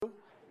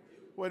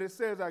what it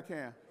says I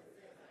can.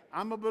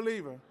 I'm a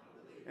believer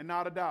and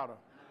not a doubter.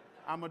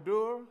 I'm a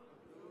doer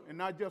and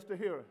not just a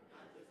hearer.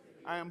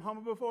 I am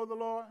humble before the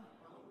Lord.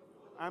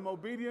 I'm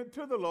obedient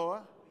to the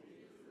Lord.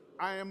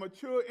 I am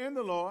mature in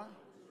the Lord.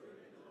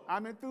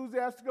 I'm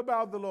enthusiastic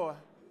about the Lord.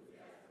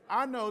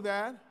 I know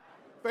that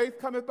faith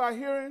cometh by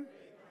hearing,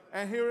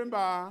 and hearing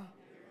by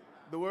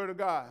the word of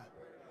God.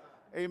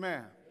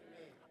 Amen.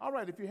 All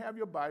right, if you have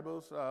your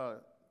Bibles,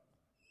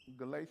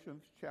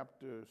 Galatians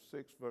chapter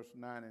 6, verse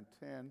 9 and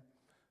 10,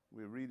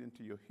 we read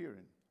into your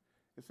hearing.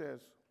 It says,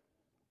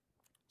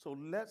 so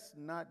let's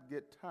not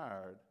get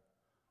tired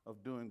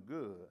of doing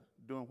good,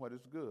 doing what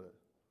is good.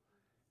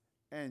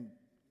 And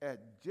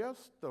at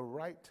just the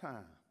right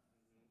time,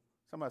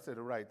 somebody say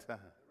the right time.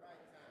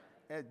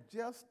 At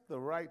just the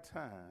right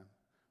time,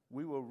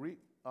 we will reap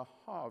a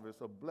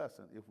harvest of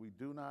blessing if we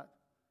do not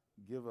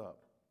give up.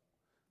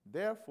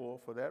 Therefore,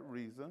 for that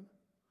reason,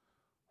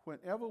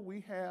 whenever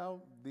we have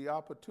the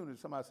opportunity,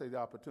 somebody say the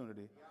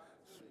opportunity.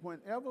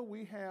 Whenever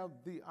we have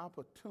the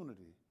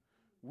opportunity,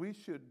 we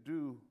should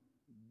do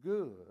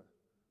good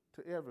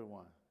to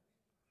everyone,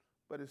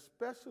 but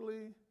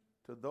especially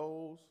to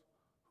those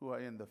who are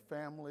in the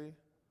family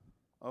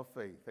of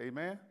faith.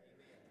 Amen?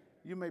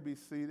 You may be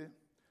seated.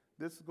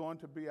 This is going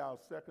to be our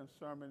second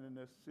sermon in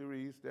this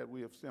series that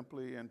we have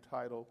simply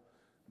entitled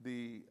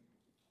The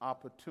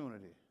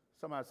Opportunity.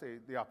 Somebody say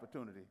the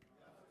opportunity.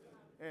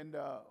 And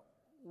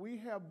we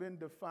have been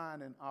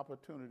defining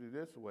opportunity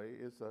this way.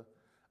 It's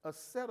a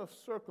set of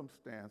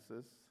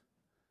circumstances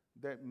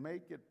that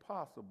make it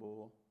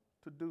possible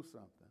to do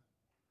something.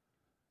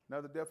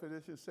 Another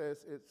definition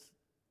says it's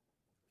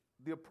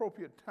the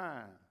appropriate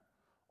time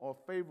or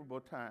favorable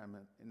time.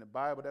 In the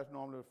Bible, that's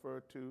normally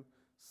referred to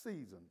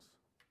seasons.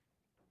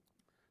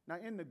 Now,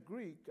 in the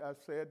Greek, I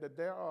said that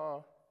there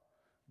are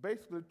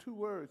basically two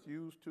words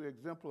used to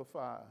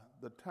exemplify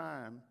the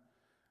time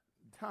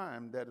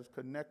that is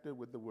connected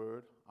with the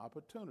word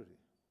opportunity.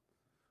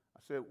 I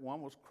said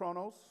one was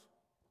chronos,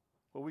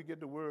 where we get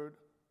the word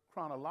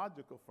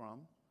chronological from,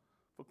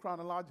 for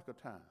chronological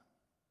time,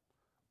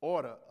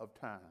 order of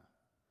time.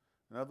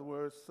 In other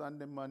words,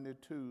 Sunday, Monday,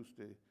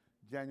 Tuesday,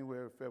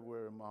 January,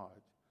 February, March,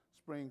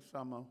 spring,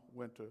 summer,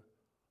 winter,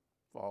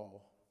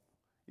 fall,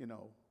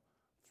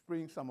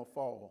 spring, summer,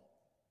 fall,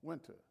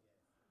 winter.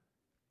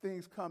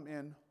 Things come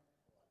in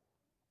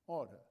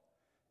order.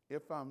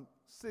 If I'm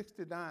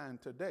 69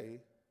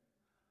 today,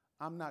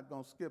 I'm not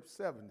going to skip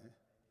 70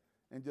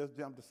 and just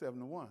jump to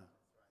 71.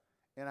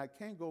 And I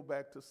can't go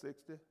back to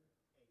 60.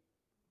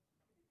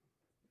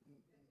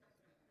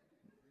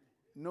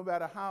 No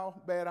matter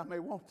how bad I may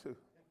want to.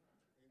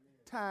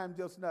 Time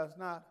just does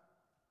not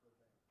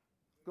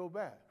go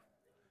back.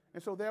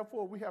 And so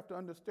therefore we have to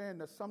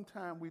understand that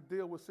sometimes we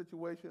deal with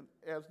situations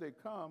as they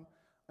come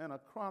in a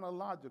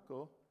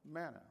chronological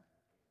manner.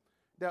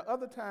 There are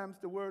other times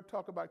the word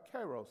talk about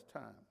kairos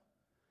time.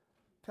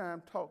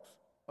 Time talks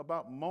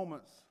about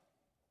moments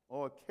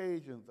or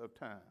occasions of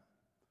time.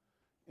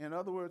 In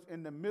other words,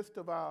 in the midst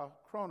of our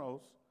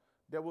chronos,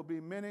 there will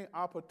be many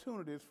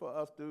opportunities for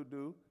us to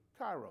do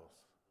kairos.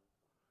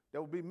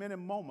 There will be many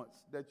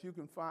moments that you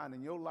can find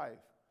in your life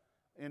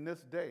in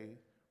this day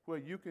where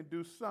you can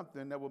do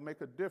something that will make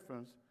a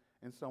difference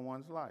in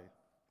someone's life.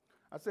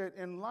 I said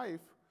in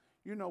life,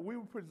 we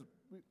were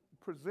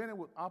presented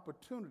with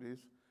opportunities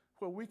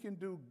where we can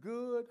do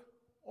good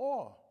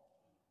or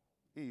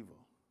evil.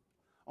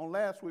 On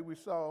last week we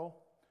saw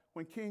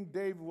when King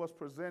David was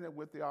presented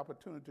with the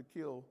opportunity to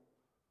kill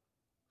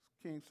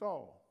King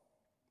Saul.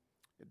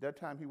 At that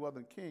time he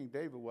wasn't king,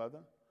 David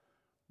wasn't.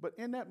 But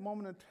in that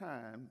moment in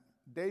time,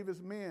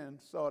 David's men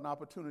saw an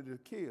opportunity to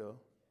kill,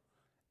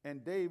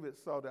 and David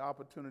saw the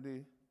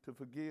opportunity to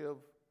forgive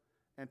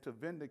and to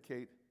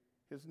vindicate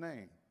his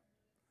name.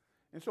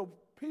 And so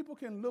people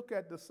can look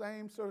at the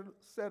same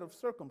set of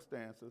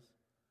circumstances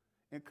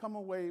and come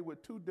away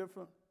with two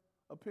different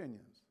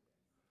opinions,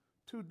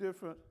 two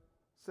different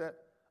set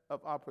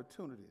of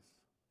opportunities.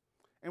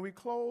 And we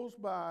close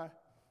by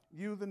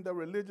using the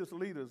religious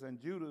leaders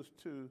and Judas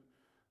to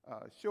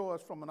show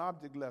us from an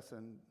object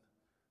lesson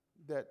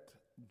that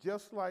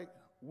just like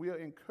we are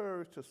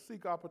encouraged to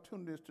seek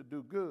opportunities to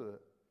do good,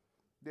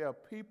 there are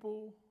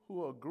people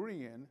who are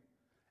agreeing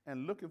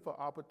and looking for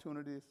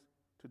opportunities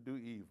to do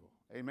evil.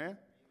 Amen?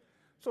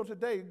 So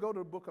today, go to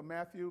the book of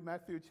Matthew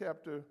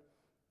chapter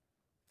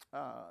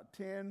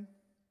 10.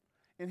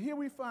 And here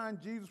we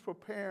find Jesus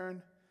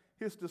preparing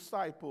his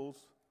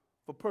disciples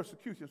for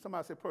persecution.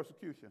 Somebody say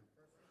persecution.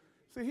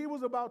 See, he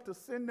was about to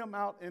send them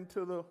out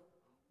into the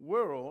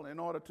world in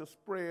order to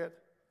spread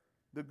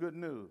the good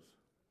news.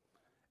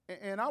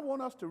 And I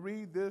want us to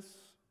read this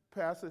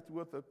passage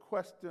with a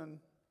question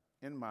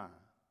in mind.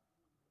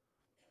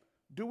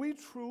 Do we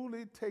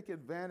truly take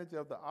advantage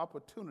of the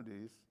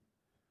opportunities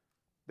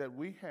that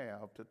we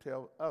have to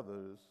tell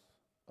others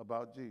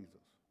about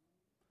Jesus?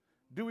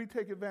 Do we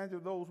take advantage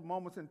of those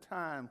moments in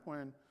time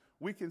when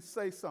we can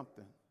say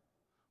something,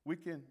 we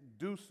can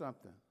do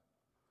something,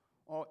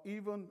 or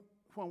even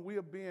when we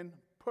are being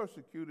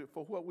persecuted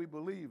for what we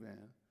believe in?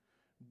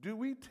 Do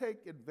we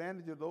take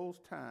advantage of those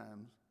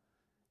times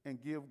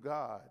and give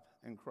God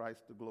and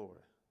Christ the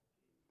glory.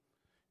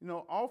 You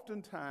know,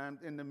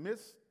 oftentimes in the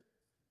midst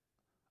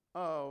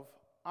of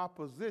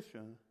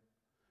opposition,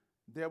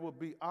 there will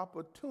be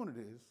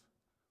opportunities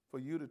for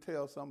you to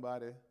tell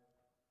somebody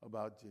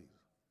about Jesus.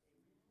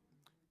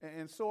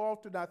 And so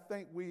often I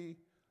think we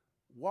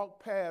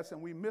walk past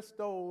and we miss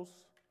those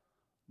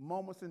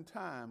moments in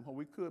time where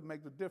we could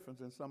make the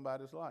difference in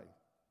somebody's life.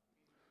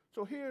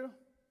 So here,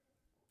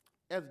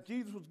 as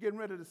Jesus was getting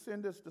ready to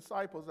send his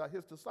disciples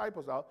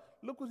out,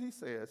 look what he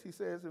says. He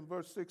says in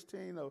verse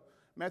 16 of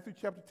Matthew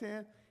chapter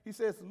 10, he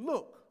says,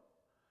 "Look,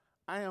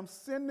 I am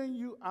sending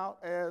you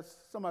out as,"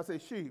 somebody say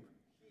sheep,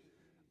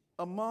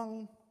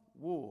 "among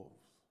wolves."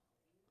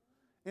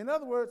 In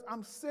other words,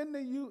 I'm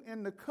sending you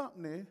in the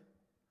company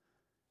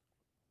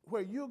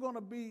where you're going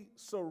to be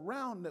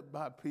surrounded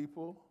by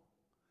people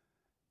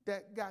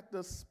that got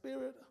the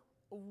spirit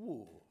of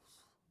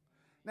wolves.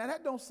 Now,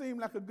 that don't seem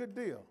like a good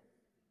deal,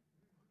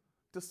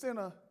 to send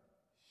a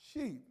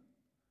sheep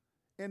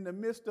in the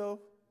midst of,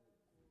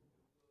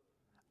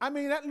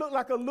 that looked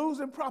like a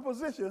losing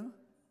proposition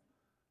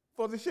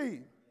for the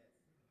sheep.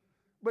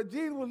 But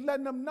Jesus was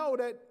letting them know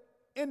that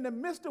in the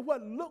midst of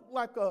what looked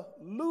like a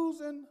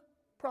losing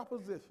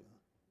proposition,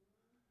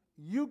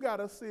 you got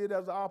to see it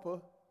as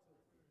an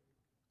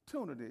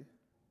opportunity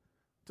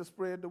to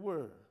spread the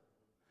word.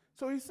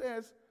 So he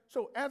says,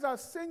 so as I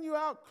send you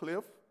out,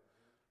 Cliff,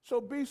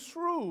 so be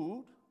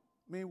shrewd,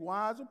 mean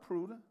wise and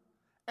prudent,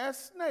 as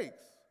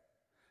snakes.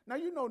 Now,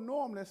 you know,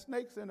 normally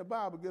snakes in the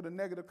Bible get a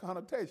negative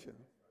connotation.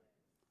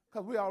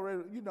 Because we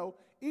already,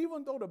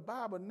 even though the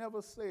Bible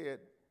never said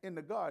in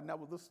the garden that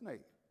was a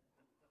snake,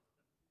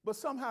 but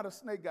somehow the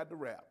snake got the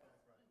rap.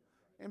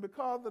 And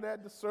because of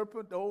that,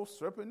 the old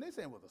serpent, they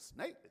saying it was a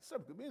snake. The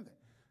serpent could be anything.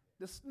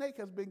 The snake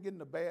has been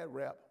getting a bad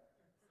rap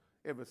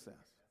ever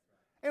since.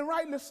 And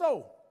rightly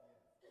so.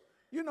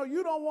 You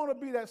don't want to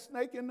be that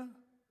snake in the.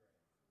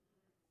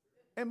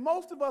 And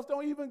most of us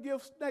don't even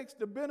give snakes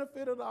the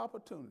benefit of the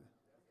opportunity.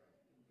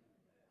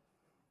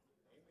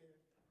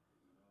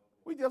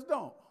 We just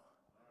don't.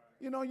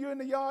 You're in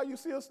the yard, you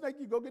see a snake,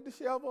 you go get the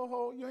shovel,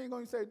 hole. You ain't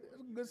going to say,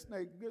 good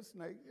snake.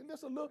 And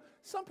just a little,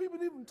 some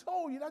people even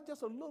told you that's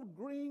just a little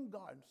green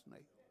garden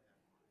snake.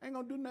 Ain't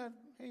going to do nothing,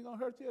 ain't going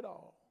to hurt you at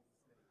all.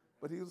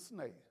 But he's a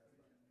snake.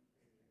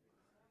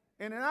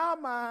 And in our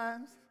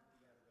minds,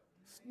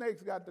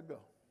 snakes got to go.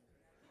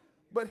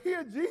 But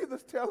here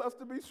Jesus tells us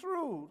to be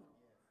shrewd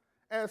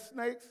as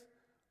snakes,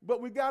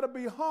 but we got to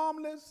be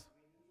harmless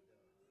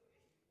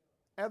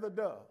as a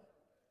dove.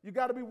 You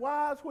got to be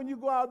wise when you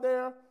go out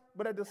there,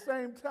 but at the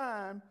same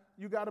time,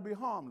 you got to be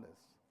harmless.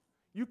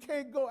 You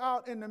can't go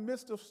out in the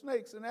midst of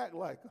snakes and act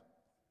like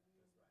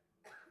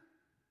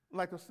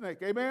a snake.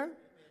 Amen?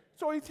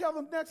 So he tells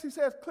them next,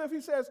 Cliff,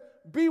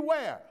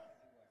 beware.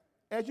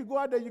 As you go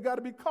out there, you got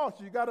to be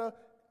cautious. You got to,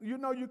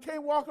 you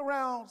can't walk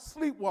around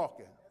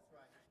sleepwalking.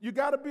 You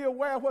got to be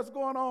aware of what's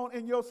going on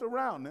in your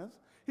surroundings.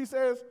 He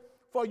says,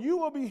 for you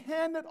will be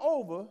handed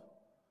over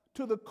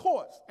to the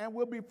courts and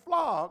will be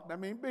flogged,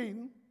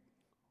 beaten,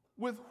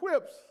 with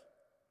whips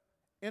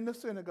in the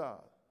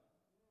synagogue,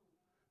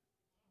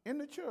 in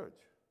the church.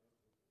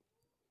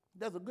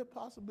 There's a good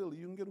possibility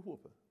you can get a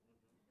whooping.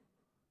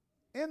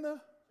 In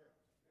the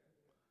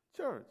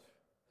church.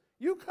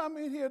 You come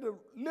in here to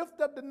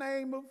lift up the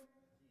name of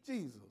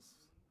Jesus,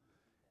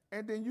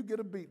 and then you get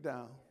a beat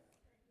down.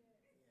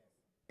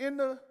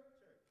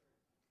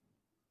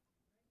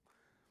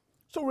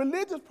 So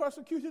religious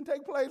persecution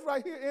takes place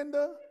right here in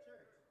the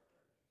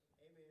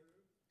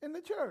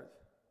church.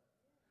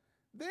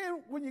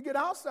 Then when you get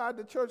outside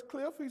the church,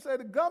 Cliff, he said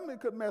the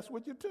government could mess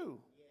with you too.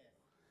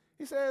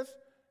 He says,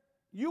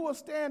 you will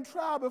stand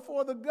trial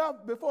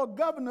before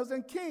governors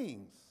and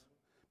kings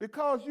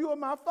because you are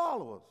my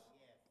followers.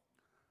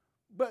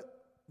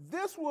 But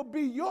this will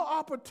be your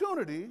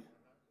opportunity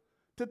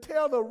to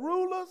tell the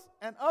rulers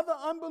and other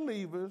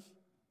unbelievers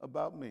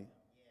about me.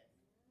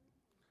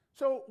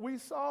 So we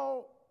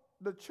saw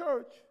the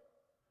church,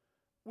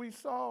 we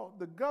saw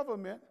the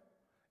government,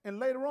 and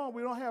later on,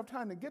 we don't have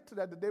time to get to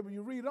that today. When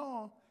you read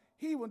on,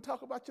 he will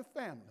talk about your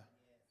family.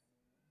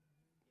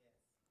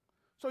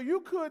 So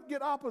you could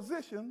get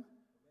opposition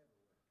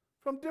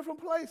from different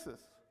places.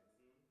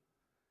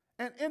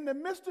 And in the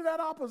midst of that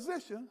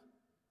opposition,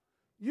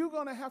 you're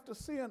going to have to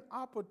see an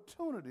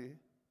opportunity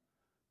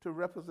to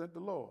represent the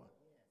Lord.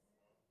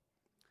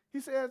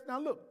 He says, now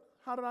look,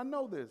 how did I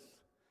know this?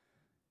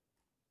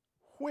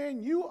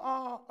 When you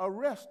are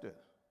arrested,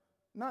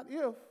 not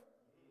if,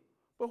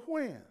 but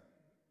when.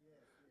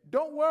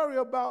 Don't worry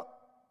about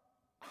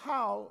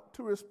how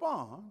to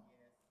respond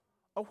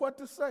or what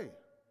to say.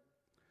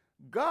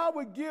 God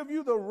will give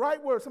you the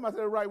right words. Somebody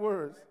say the right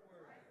words.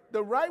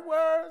 The right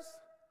words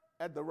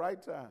at the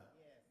right time.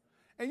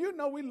 And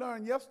we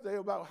learned yesterday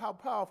about how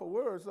powerful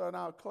words are in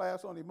our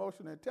class on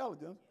emotional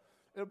intelligence.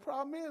 And the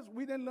problem is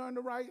we didn't learn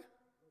the right.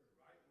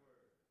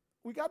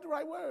 We got the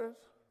right words,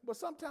 but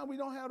sometimes we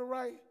don't have the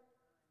right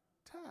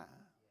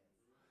time.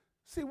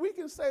 See, we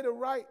can say the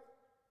right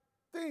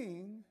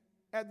thing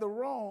at the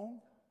wrong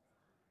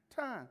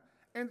time.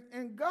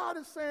 And God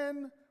is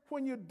saying,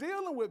 when you're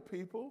dealing with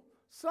people,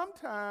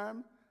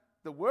 sometimes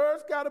the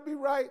words got to be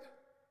right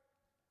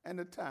and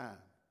the time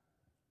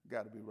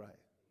got to be right.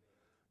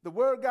 The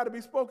word got to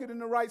be spoken in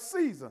the right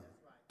season.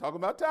 Talking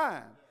about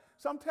time.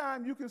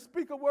 Sometimes you can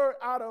speak a word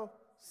out of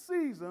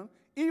season,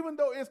 even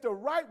though it's the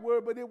right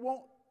word, but it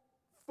won't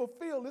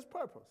fulfill its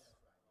purpose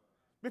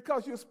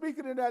because you're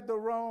speaking it at the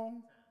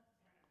wrong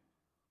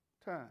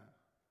time.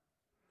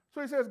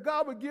 So he says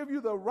God will give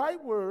you the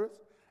right words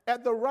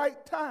at the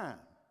right time.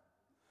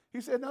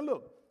 He said, now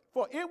look,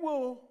 for it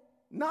will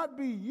not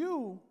be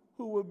you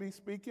who will be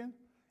speaking,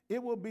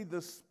 it will be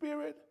the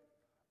Spirit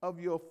of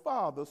your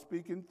Father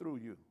speaking through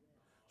you.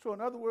 So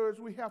in other words,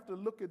 we have to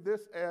look at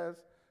this as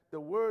the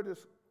word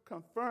is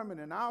confirming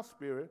in our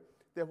spirit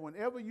that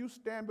whenever you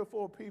stand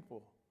before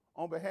people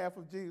on behalf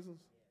of Jesus,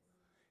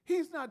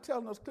 he's not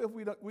telling us, Cliff,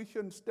 we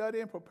shouldn't study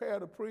and prepare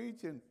to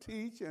preach and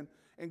teach and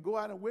go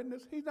out and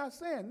witness. He's not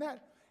saying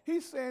that.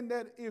 He's saying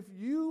that if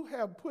you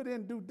have put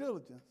in due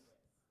diligence,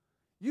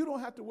 you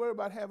don't have to worry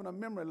about having a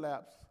memory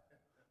lapse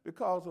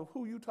because of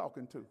who you're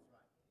talking to.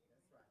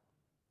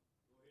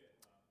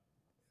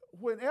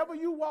 Whenever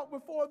you walk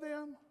before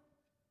them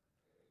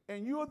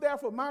and you're there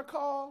for my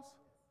cause,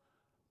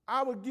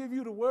 I will give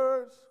you the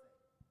words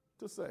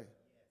to say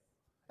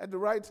at the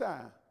right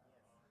time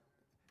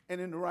and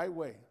in the right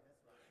way.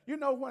 You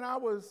know, when I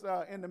was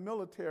in the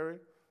military,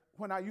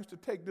 when I used to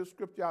take this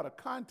scripture out of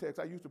context,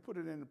 I used to put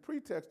it in the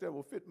pretext that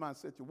will fit my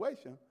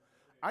situation.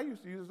 I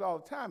used to use it all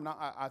the time. Now,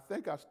 I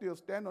think I still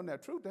stand on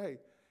that truth. Hey,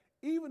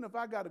 even if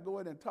I got to go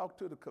in and talk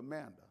to the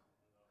commander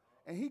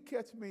and he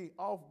catch me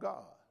off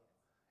guard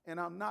and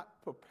I'm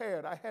not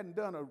prepared, I hadn't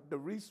done the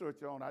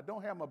research on it, I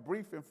don't have my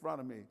brief in front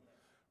of me,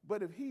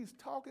 but if he's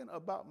talking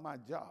about my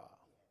job,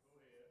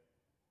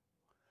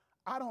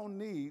 I don't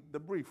need the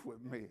brief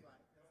with me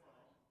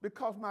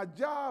because my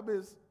job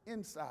is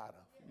inside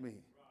of me.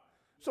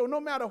 So no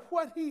matter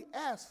what he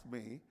asks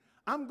me,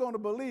 I'm going to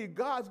believe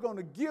God's going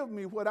to give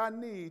me what I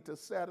need to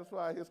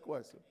satisfy his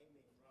question.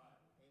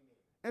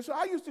 And so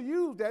I used to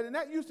use that, and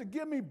that used to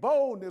give me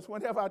boldness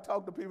whenever I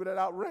talk to people that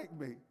outrank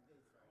me.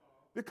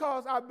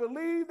 Because I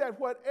believed that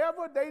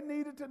whatever they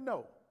needed to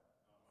know,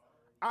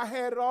 I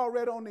had it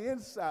already on the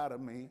inside of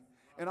me,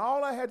 and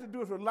all I had to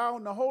do is rely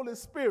on the Holy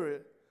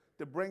Spirit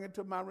to bring it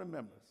to my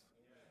remembrance.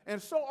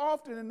 And so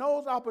often in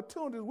those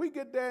opportunities, we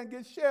get there and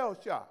get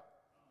shell-shocked,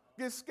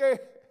 get scared,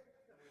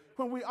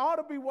 when we ought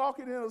to be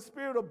walking in a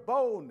spirit of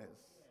boldness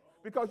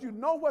because you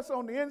know what's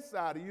on the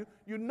inside of you,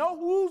 you know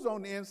who's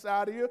on the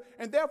inside of you,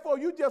 and therefore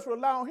you just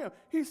rely on him.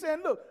 He's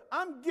saying, look,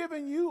 I'm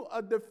giving you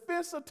a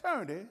defense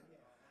attorney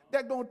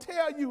that's going to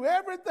tell you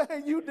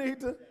everything you need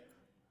to.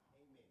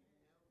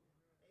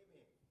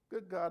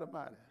 Good God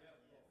Almighty.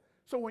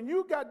 So when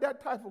you got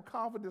that type of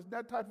confidence,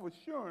 that type of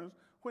assurance,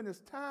 when it's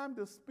time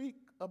to speak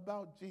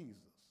about Jesus,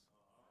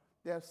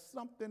 there's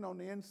something on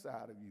the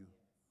inside of you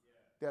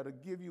that'll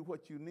give you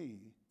what you need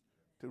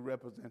to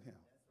represent him.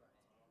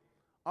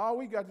 All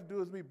we got to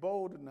do is be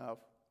bold enough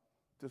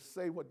to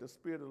say what the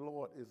Spirit of the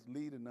Lord is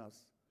leading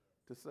us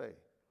to say.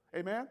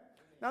 Amen?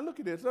 Now look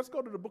at this. Let's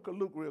go to the book of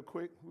Luke real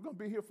quick. We're going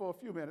to be here for a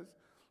few minutes.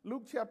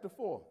 Luke chapter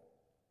 4.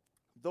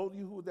 Those of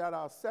you who were at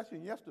our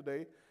session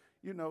yesterday,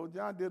 you know,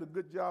 John did a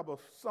good job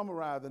of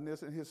summarizing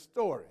this in his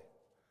story.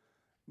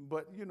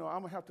 But, you know,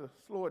 I'm going to have to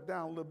slow it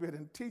down a little bit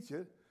and teach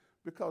it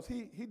because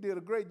he did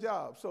a great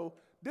job. So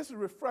this is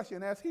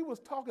refreshing. As he was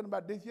talking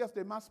about this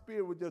yesterday, my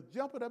spirit was just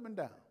jumping up and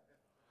down.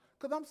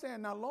 Because I'm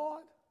saying, now,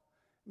 Lord,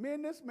 me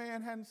and this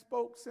man hadn't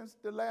spoke since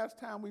the last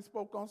time we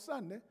spoke on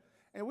Sunday,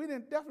 and we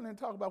definitely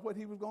talk about what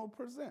he was going to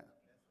present.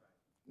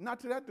 Not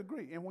to that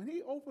degree. And when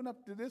he opened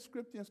up to this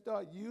scripture and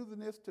started using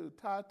this to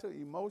tie to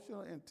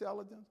emotional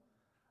intelligence,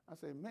 I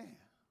say, man,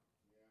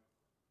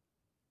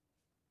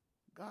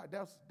 God,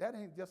 that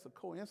ain't just a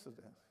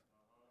coincidence.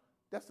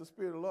 That's the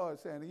Spirit of the Lord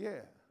saying,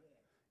 yeah,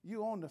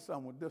 you on to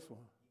something with this one.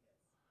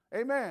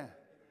 Amen.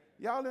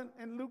 Y'all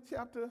in Luke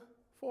chapter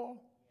 4?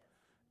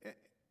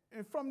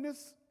 And from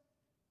this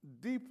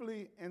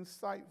deeply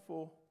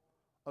insightful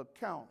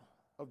account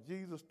of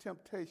Jesus'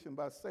 temptation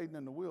by Satan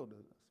in the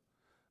wilderness,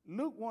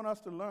 Luke wants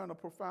us to learn a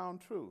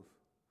profound truth,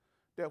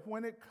 that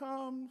when it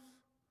comes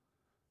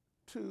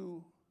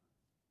to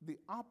the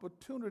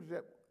opportunity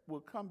that will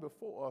come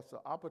before us, the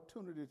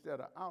opportunities that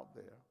are out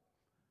there,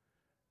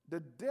 the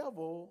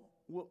devil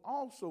will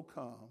also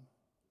come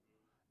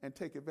and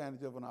take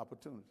advantage of an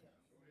opportunity.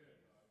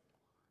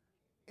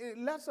 It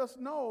lets us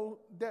know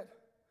that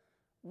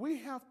we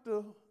have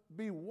to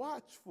be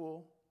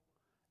watchful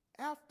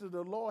after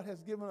the Lord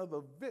has given us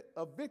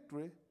a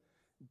victory,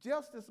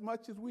 just as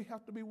much as we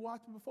have to be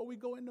watching before we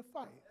go in the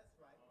fight.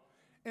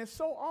 And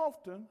so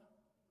often,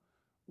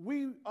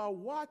 we are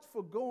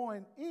watchful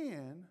going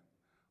in,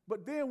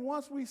 but then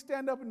once we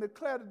stand up and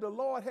declare that the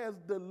Lord has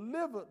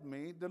delivered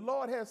me, the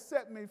Lord has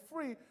set me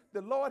free,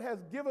 the Lord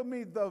has given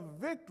me the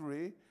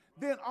victory,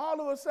 then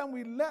all of a sudden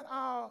we let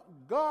our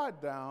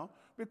guard down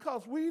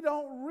because we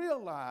don't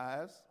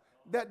realize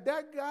that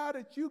guy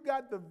that you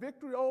got the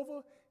victory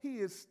over, he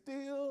is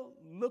still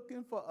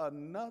looking for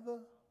another.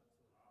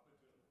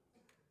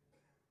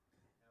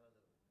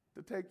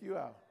 to take you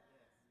out.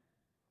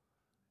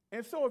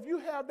 And so if you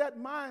have that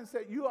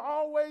mindset, you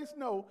always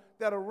know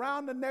that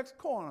around the next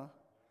corner,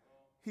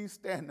 he's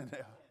standing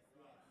there.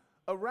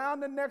 Around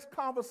the next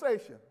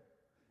conversation,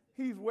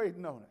 he's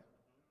waiting on it.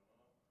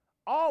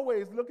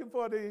 Always looking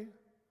for the...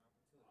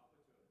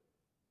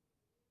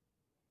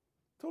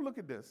 So look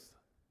at this.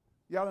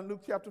 Y'all in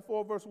Luke chapter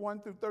 4, verse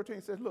 1 through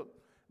 13 says, look,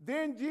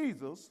 then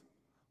Jesus,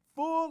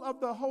 full of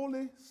the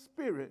Holy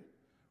Spirit,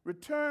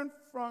 returned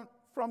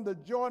from the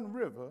Jordan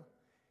River.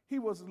 He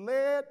was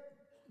led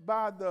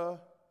by the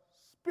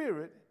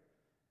Spirit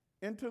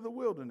into the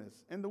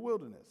wilderness,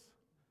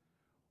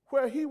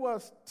 where he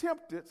was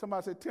tempted,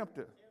 somebody say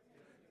tempted,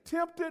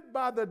 tempted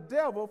by the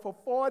devil for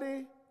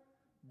 40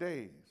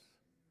 days.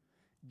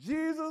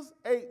 Jesus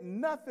ate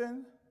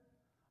nothing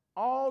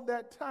all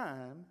that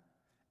time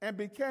and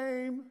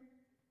became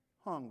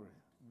hungry,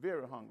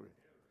 very hungry.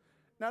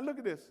 Now look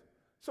at this.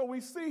 So we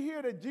see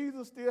here that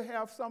Jesus still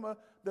has some of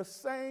the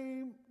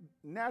same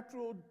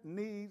natural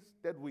needs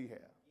that we have.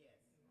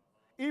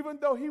 Even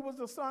though he was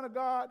the Son of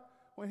God,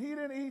 when he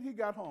didn't eat, he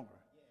got hungry.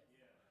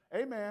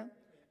 Amen.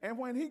 And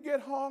when he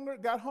got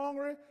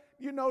hungry,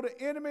 you know, the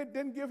enemy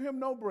didn't give him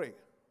no break.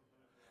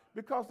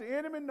 Because the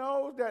enemy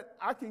knows that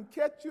I can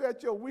catch you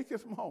at your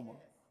weakest moment.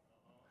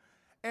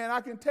 And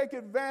I can take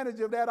advantage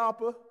of that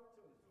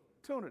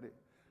opportunity.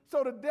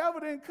 So the devil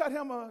didn't cut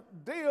him a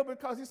deal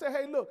because he said,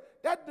 hey, look,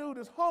 that dude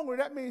is hungry.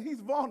 That means he's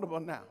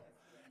vulnerable now.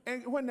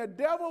 And when the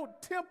devil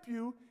tempt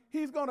you,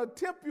 he's going to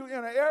tempt you in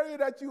an area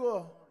that you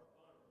are.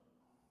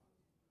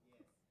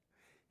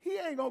 He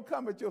ain't going to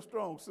come at your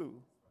strong suit.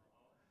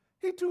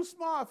 He's too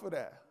smart for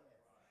that.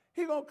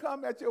 He's going to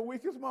come at your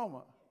weakest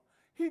moment.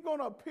 He's going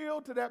to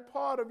appeal to that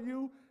part of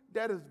you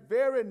that is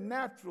very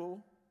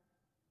natural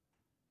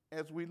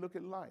as we look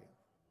at life.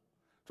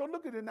 So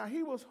look at it now.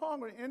 He was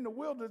hungry in the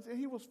wilderness and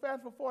he was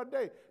fast for 40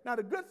 days. Now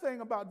the good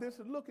thing about this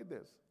is look at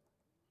this.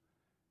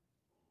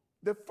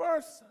 The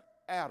first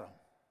Adam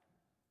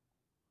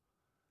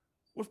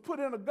was put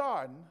in a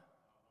garden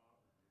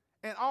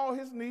and all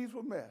his needs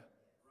were met.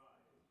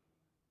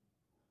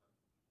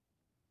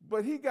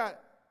 But he got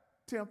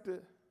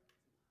tempted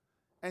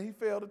and he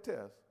failed the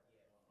test.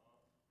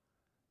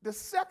 The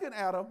second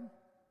Adam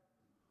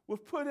was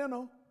put in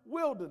a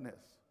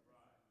wilderness.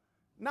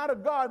 Not a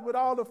garden with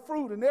all the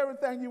fruit and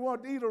everything you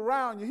want to eat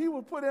around you. He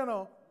was put in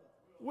a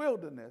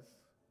wilderness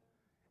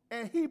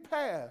and he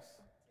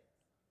passed.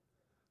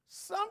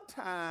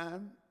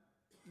 Sometime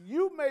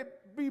you may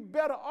be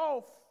better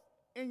off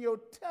in your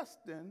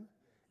testing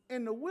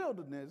in the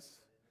wilderness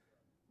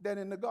than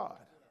in the garden.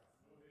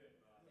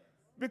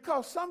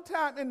 Because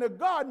sometime in the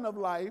garden of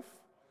life,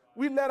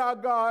 we let our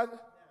God,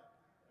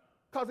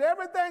 because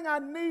everything I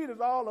need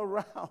is all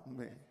around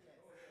me.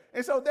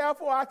 And so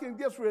therefore I can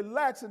just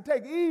relax and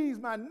take ease.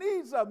 My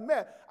needs are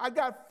met. I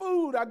got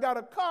food, I got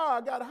a car,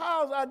 I got a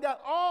house, I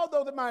got all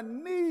those that my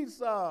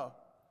needs are.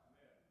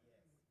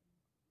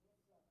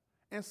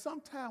 And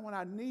sometimes when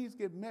our needs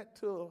get met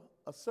to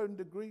a certain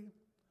degree,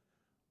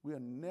 we are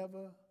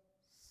never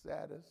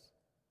satisfied.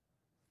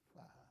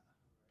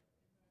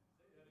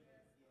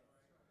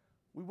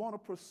 We want to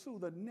pursue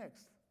the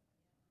next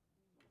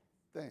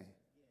thing.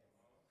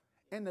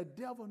 And the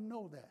devil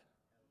knows that.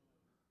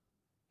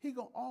 He's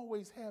going to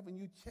always having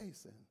you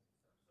chasing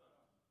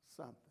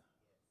something.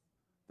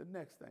 The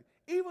next thing.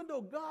 Even though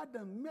God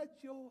done met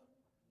your,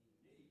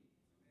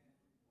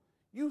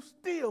 you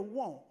still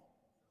want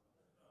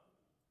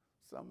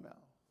something else.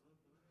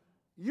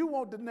 You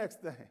want the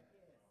next thing.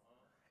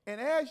 And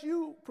as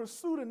you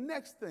pursue the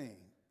next thing,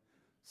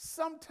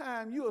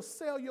 sometime you'll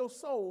sell your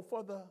soul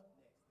for the...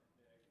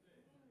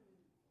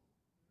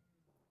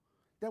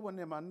 That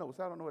wasn't in my notes.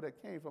 I don't know where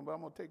that came from, but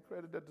I'm going to take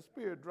credit that the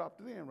Spirit dropped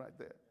it in right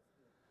there.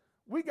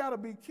 We got to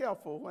be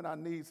careful when our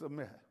needs are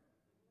met.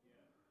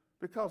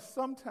 Because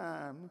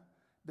sometimes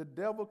the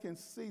devil can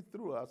see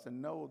through us and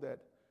know that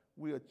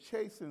we are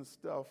chasing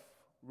stuff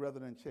rather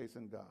than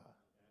chasing God.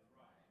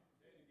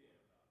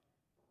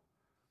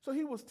 So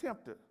he was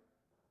tempted.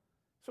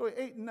 So he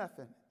ate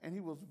nothing, and he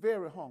was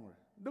very hungry.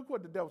 Look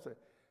what the devil said.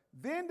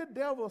 Then the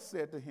devil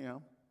said to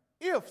him,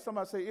 if,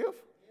 somebody say if.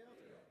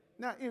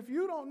 Now, if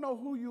you don't know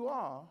who you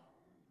are,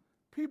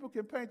 people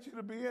can paint you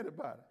to be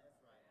anybody.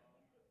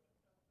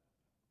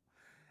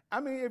 I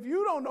mean, if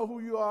you don't know who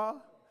you are,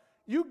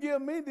 you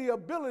give me the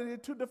ability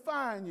to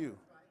define you.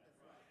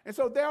 And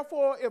so,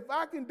 therefore, if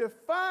I can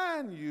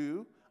define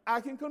you,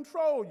 I can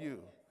control you.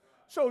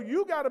 So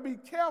you got to be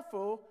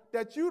careful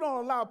that you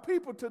don't allow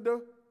people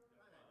to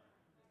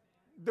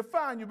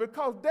define you,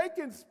 because they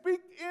can speak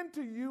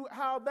into you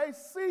how they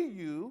see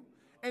you,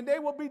 and they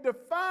will be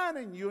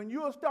defining you, and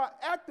you will start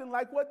acting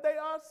like what they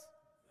are.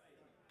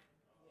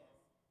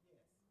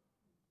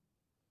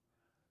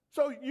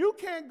 So you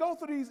can't go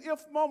through these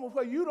if moments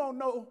where you don't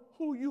know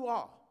who you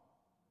are.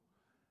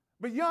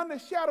 Beyond the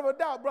shadow of a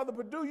doubt, Brother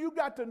Perdue, you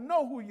got to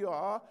know who you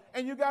are,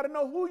 and you got to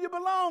know who you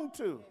belong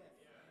to.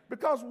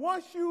 Because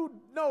once you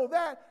know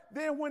that,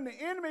 then when the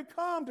enemy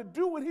comes to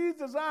do what he's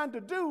designed to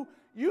do,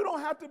 you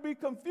don't have to be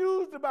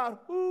confused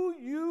about who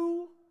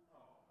you are.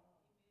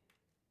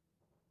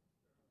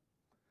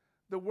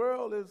 the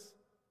world is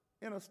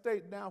in a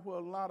state now where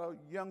a lot of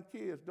young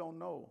kids don't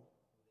know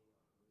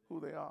who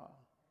they are.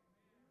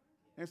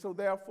 And so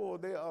therefore,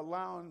 they're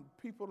allowing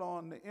people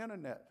on the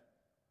internet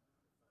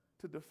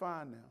to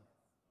define them.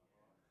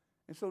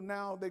 And so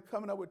now they're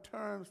coming up with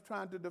terms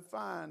trying to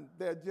define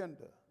their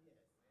gender.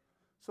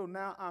 So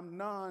now I'm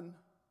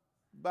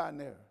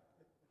non-binary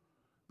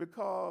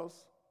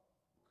because,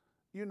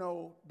 you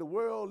know, the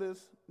world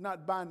is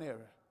not binary.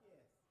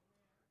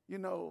 You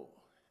know,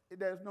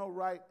 there's no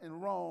right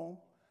and wrong.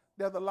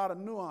 There's a lot of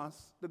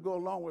nuance to go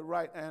along with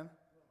right and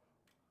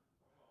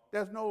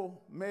there's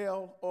no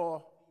male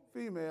or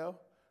female.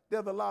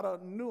 There's a lot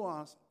of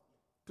nuance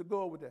to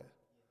go with that.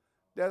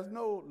 There's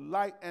no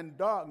light and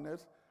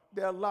darkness.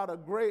 There's a lot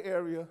of gray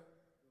area.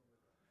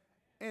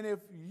 And if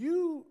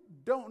you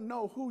don't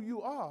know who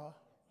you are,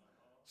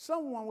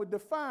 someone would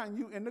define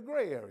you in the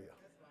gray area.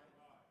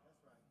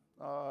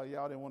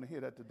 Y'all didn't want to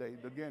hear that today.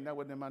 Again, that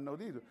wasn't in my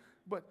notes either.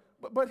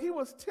 But he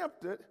was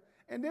tempted,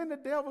 and then the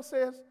devil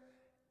says,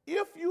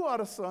 if you are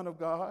the Son of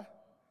God,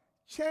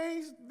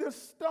 change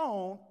this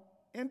stone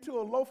into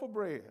a loaf of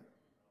bread.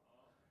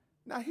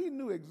 Now, he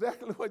knew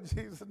exactly what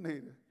Jesus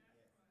needed.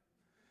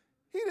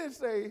 He didn't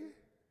say,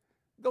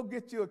 go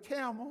get you a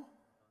camel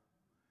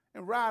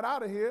and ride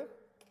out of here.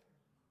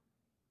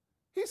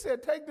 He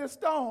said, take this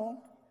stone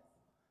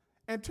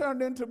and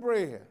turn it into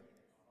bread.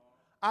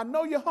 I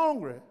know you're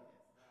hungry,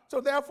 so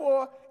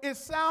therefore it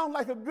sounds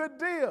like a good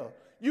deal.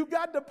 You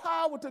got the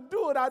power to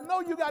do it. I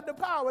know you got the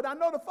power, and I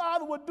know the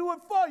Father will do it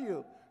for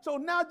you. So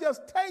now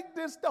just take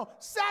this stone,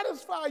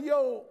 satisfy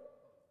your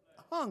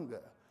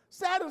hunger,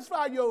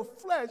 satisfy your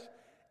flesh,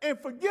 and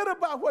forget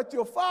about what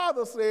your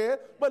Father said,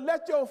 but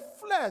let your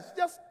flesh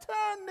just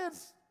turn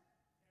this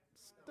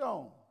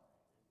stone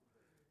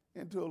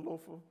into a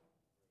loaf of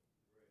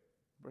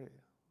bread.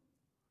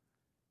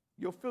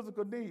 Your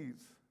physical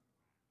needs.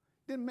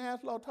 Didn't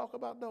Maslow talk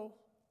about those?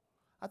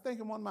 I think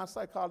in one of my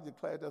psychology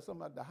classes, there's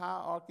something about the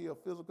hierarchy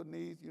of physical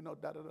needs, you know,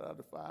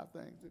 the 5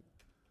 things.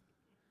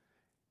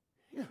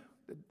 Yeah,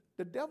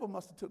 the devil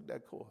must have took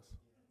that course.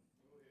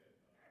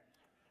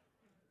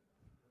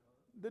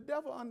 The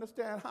devil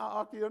understands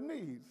hierarchy of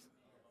needs.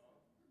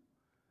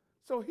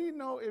 So he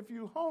know if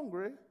you're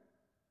hungry,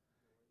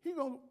 he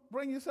going to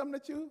bring you something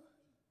that you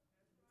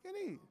can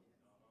eat.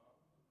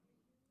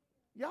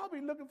 Y'all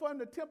be looking for him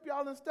to tempt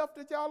y'all in stuff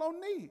that y'all don't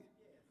need.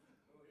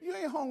 You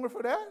ain't hungry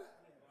for that.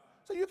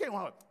 So you can't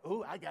want,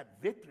 oh, I got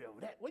victory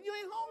over that. Well, you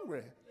ain't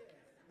hungry.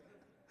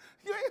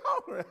 You ain't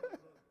hungry.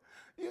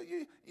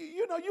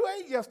 You know, you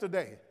ate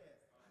yesterday.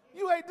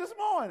 You ate this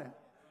morning.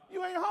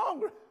 You ain't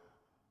hungry.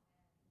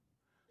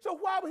 So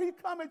why would he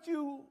come at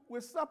you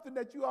with something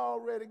that you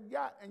already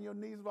got and your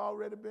needs have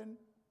already been?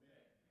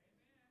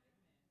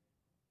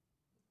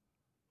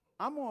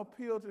 I'm going to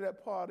appeal to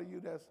that part of you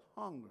that's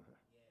hungry.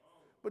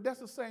 But that's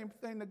the same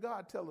thing that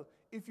God tells us.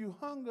 If you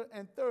hunger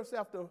and thirst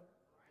after,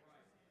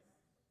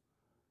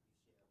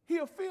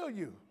 he'll fill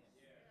you.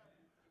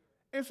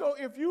 And so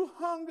if you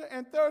hunger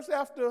and thirst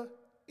after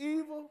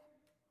evil,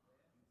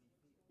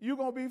 you're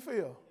going to be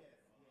filled.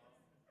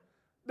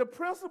 The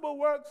principle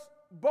works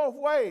both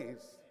ways.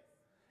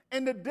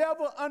 And the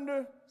devil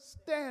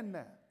understands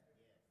that.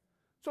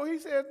 So he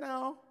says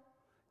now,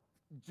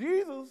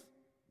 Jesus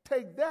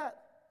take that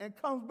and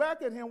comes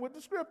back at him with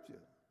the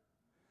scripture.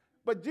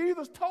 But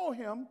Jesus told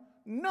him,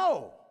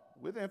 no,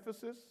 with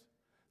emphasis.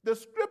 The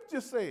scripture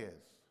says,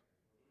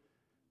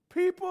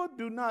 people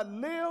do not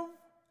live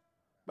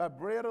by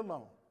bread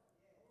alone.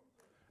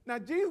 Now,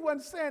 Jesus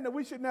wasn't saying that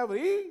we should never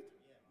eat.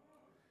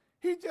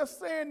 He's just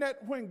saying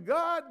that when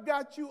God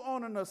got you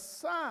on an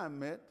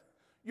assignment,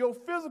 your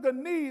physical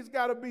needs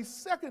got to be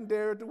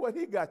secondary to what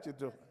he got you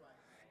doing.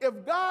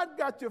 If God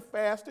got you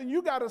fasting,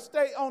 you got to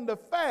stay on the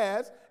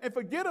fast and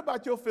forget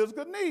about your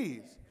physical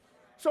needs.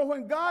 So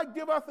when God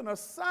gives us an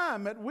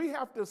assignment, we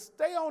have to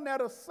stay on that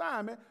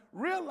assignment,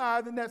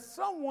 realizing that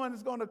someone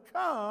is going to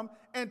come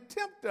and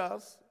tempt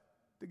us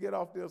to get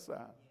off the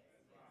assignment.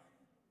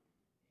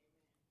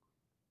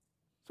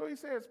 So he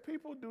says,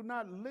 people do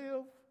not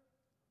live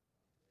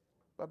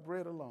by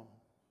bread alone.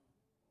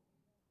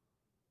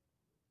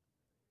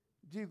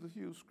 Jesus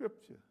used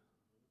scripture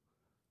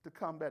to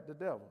combat the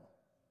devil.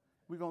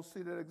 We're going to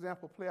see that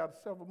example play out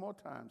several more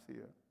times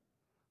here.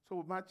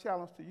 So my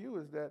challenge to you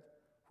is that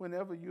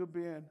whenever you're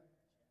being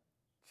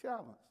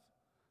challenged,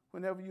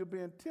 whenever you're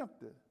being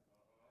tempted,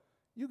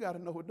 you got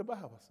to know what the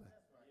Bible says.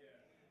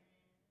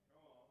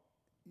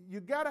 You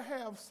got to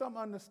have some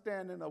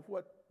understanding of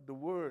what the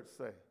words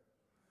say.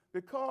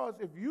 Because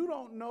if you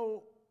don't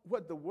know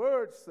what the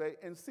words say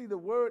and see the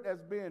word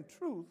as being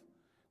truth,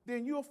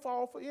 then you'll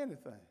fall for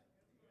anything.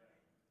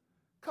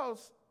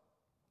 Because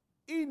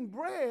eating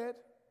bread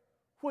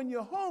when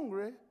you're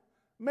hungry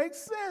makes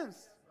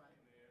sense.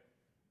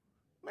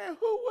 Man,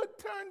 who would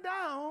turn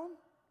down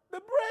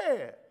the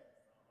bread?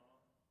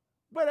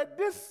 But at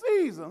this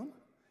season,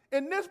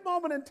 in this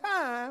moment in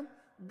time,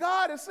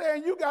 God is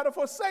saying you got to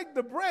forsake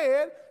the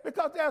bread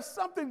because there's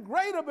something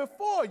greater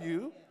before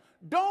you.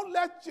 Don't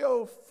let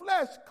your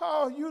flesh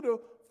cause you to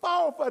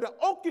fall for the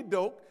okie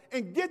doke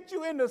and get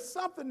you into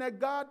something that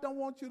God don't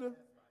want you to.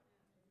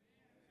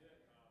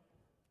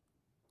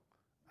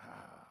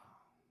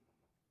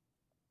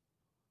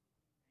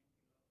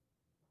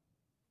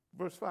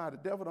 Verse 5, the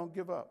devil don't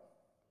give up.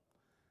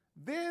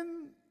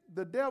 Then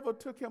the devil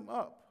took him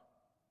up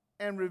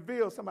and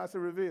revealed. Somebody say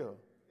reveal.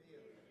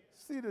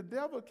 See, the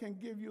devil can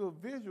give you a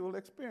visual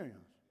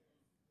experience.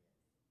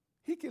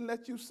 He can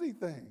let you see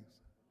things.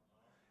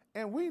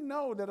 And we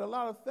know that a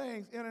lot of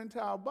things enter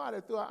into our body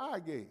through our eye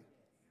gate.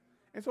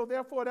 And so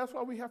therefore, that's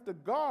why we have to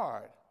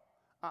guard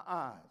our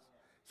eyes.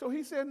 So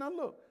he said, now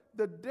look,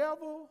 the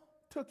devil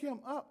took him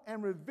up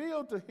and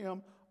revealed to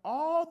him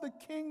all the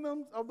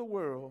kingdoms of the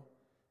world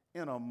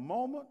in a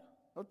moment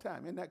of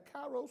time, in that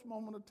kairos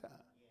moment of time.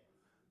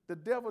 The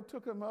devil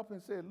took him up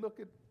and said, look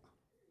at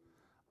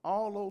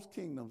all those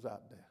kingdoms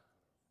out there.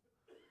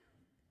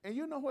 And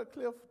you know what,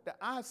 Cliff? The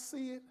eye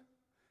see it,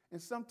 and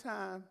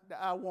sometimes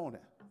the eye want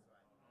it.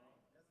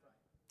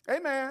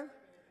 Amen.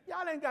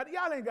 Y'all ain't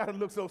got to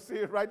look so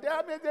serious right there.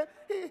 I mean,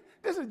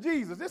 this is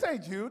Jesus. This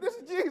ain't you. This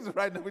is Jesus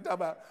right now we're talking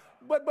about.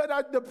 But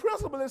the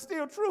principle is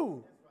still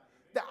true.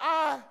 The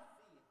eye.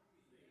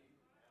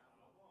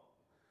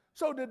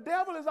 So the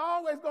devil is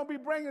always going to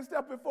be bringing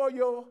stuff before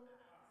your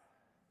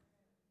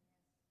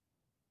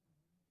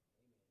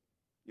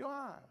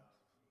eyes.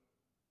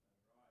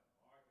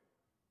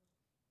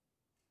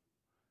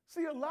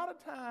 See, a lot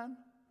of time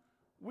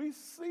we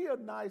see a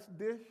nice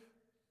dish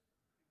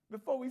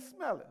before we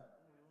smell it.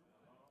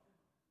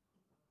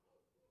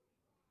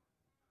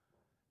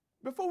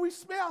 Before we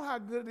smell how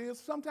good it is,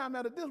 sometime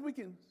out of this we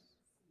can,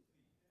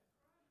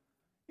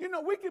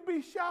 we could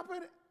be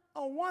shopping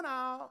on one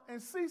aisle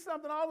and see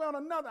something all the way on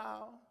another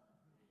aisle,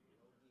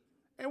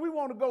 and we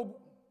want to go.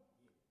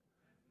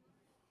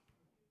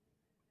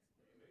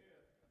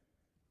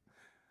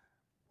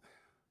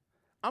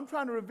 I'm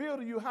trying to reveal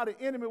to you how the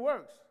enemy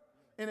works.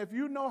 And if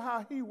you know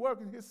how he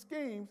works and his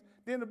schemes,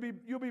 then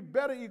you'll be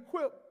better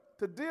equipped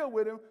to deal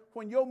with him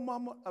when your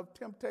moment of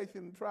temptation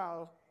and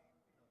trials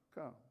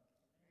come.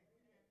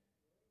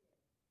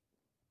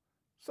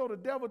 So the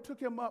devil took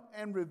him up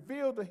and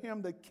revealed to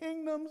him the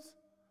kingdoms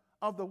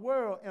of the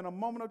world in a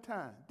moment of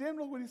time. Then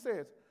look what he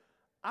says.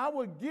 I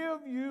will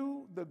give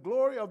you the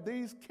glory of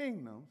these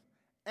kingdoms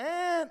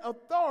and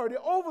authority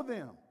over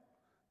them,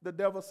 the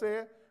devil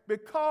said,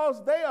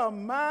 because they are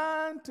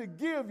mine to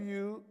give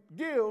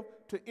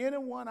to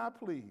anyone I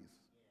please.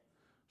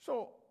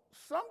 So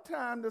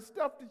sometimes the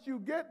stuff that you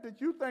get that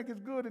you think is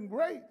good and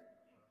great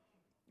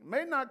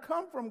may not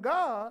come from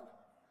God.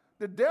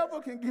 The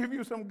devil can give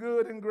you some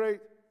good and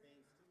great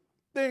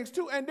things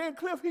too. And then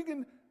Cliff, he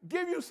can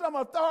give you some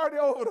authority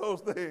over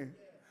those things.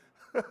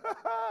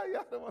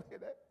 Y'all don't want to hear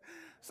that.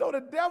 So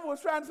the devil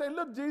was trying to say,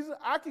 look, Jesus,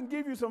 I can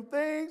give you some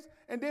things,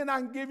 and then I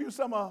can give you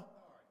some.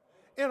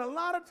 And a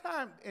lot of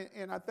time,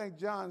 and I think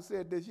John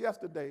said this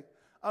yesterday,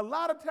 a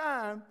lot of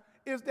time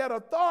is that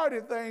authority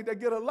thing that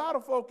get a lot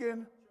of folk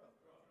in.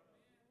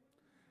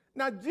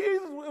 Now,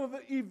 Jesus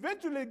was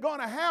eventually going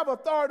to have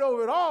authority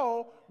over it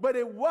all, but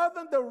it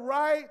wasn't the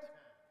right.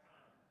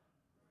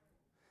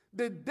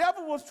 The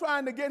devil was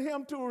trying to get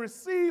him to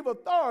receive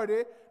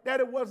authority that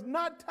it was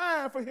not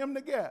time for him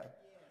to get.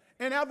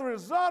 And as a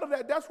result of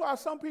that, that's why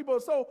some people are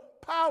so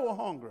power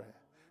hungry.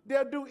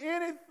 They'll do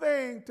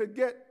anything to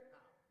get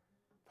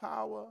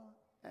power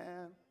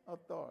and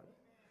authority.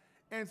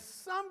 And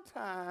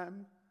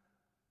sometimes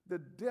the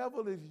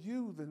devil is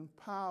using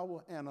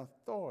power and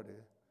authority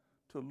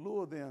to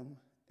lure them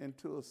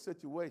into a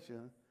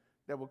situation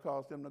that will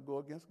cause them to go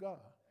against God.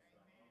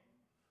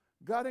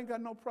 God ain't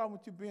got no problem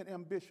with you being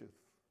ambitious.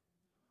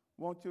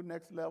 Want your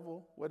next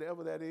level,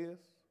 whatever that is.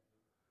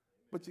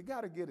 But you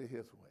got to get it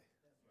his way.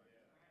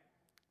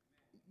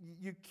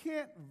 You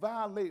can't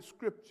violate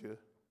Scripture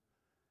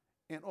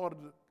in order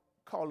to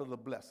call it a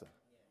blessing.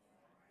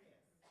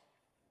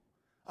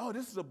 Oh,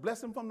 this is a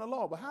blessing from the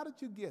Lord. But how did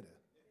you get it?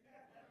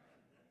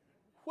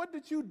 What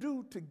did you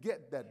do to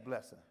get that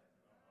blessing?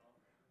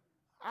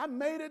 I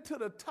made it to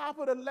the top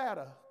of the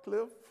ladder,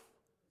 Cliff.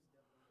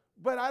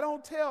 But I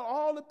don't tell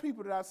all the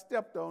people that I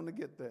stepped on to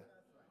get there.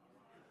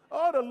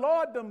 Oh, the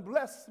Lord done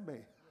blessed me.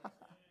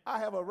 I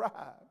have arrived.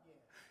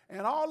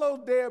 And all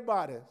those dead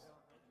bodies.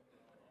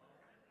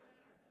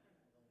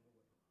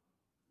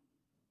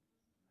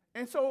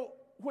 And so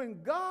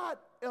when God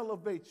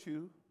elevates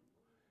you,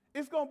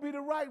 it's going to be the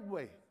right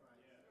way.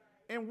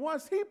 And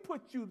once he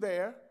puts you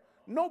there,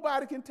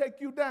 nobody can take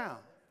you down.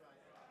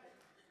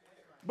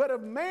 But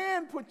if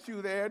man puts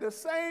you there, the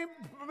same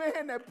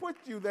man that put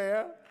you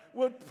there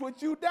will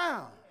put you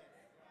down.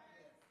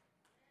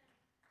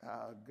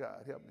 Oh,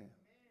 God, help me.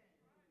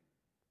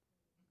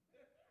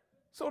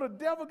 So the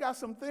devil got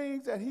some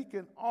things that he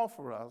can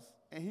offer us,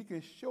 and he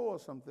can show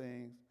us some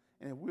things,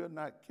 and if we're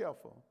not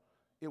careful,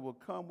 it will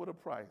come with a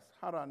price.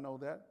 How do I know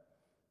that?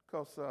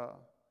 Because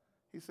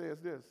he says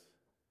this.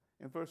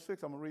 In verse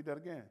 6, I'm going to read that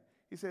again.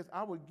 He says,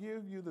 I will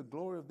give you the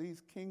glory of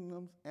these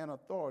kingdoms and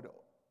authority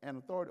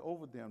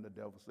over them, the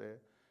devil said,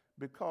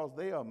 because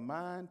they are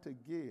mine to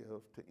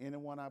give to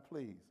anyone I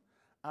please.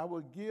 I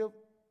will give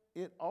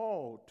it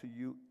all to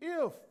you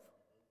if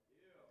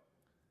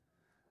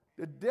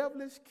the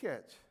devilish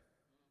catch,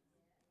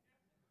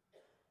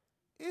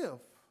 if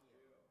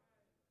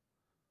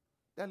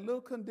that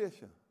little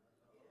condition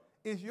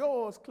is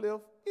yours,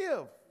 Cliff,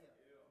 if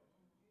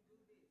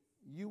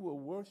you will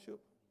worship.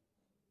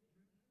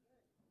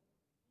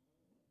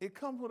 It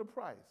comes with a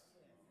price.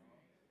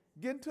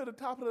 Getting to the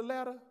top of the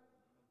ladder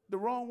the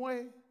wrong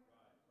way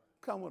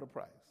comes with a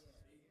price.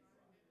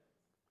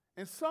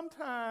 And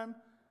sometimes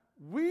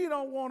we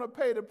don't want to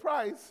pay the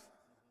price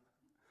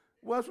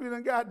once we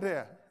done got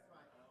there.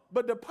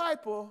 But the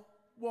piper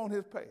want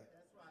his pay.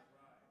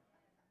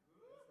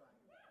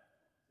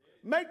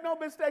 Make no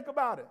mistake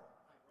about it.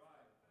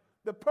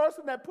 The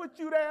person that put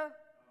you there,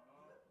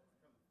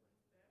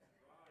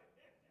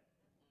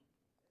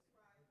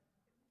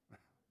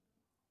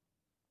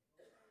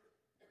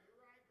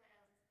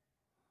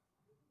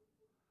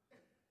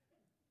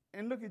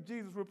 and look at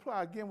Jesus'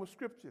 reply again with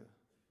scripture.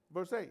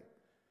 Verse 8.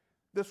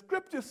 The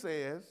scripture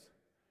says,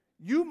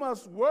 you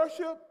must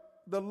worship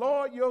the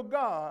Lord your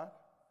God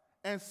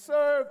and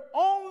serve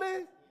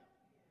only.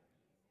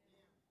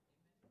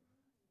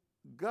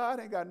 God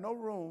ain't got no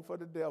room for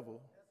the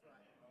devil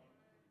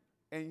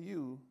and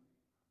you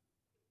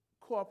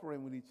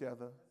cooperating with each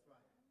other,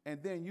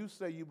 and then you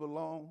say you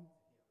belong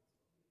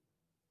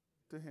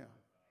to him.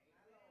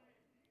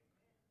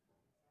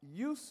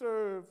 You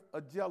serve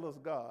a jealous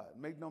God.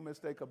 Make no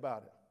mistake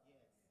about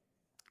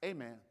it.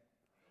 Amen.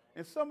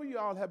 And some of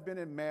y'all have been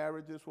in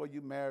marriages where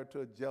you married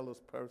to a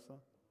jealous person.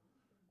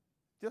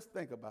 Just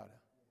think about it.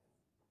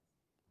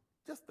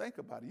 Just think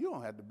about it. You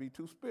don't have to be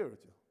too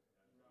spiritual.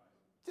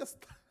 Just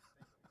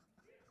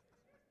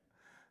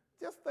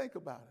think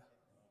about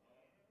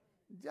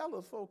it.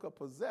 Jealous folk are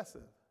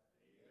possessive.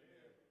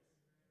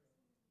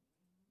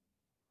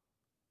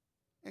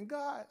 And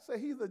God said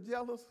he's a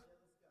jealous.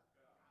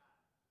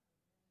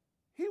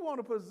 He want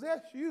to possess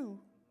you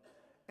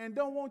and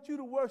don't want you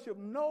to worship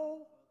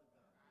no.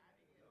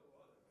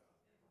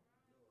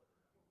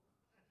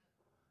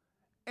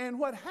 And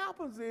what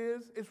happens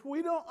is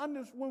when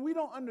we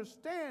don't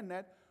understand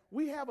that,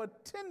 we have a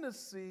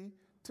tendency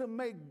to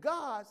make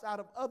gods out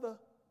of other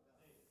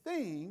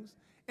things,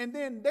 and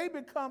then they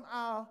become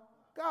our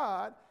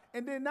God,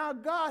 and then now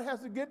God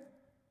has to get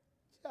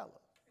jealous.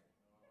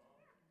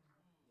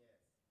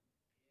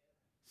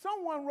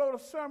 Someone wrote a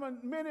sermon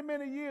many,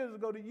 many years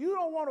ago that you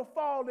don't want to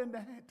fall into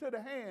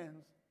the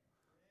hands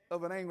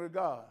of an angry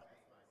God.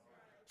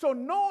 So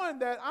knowing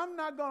that I'm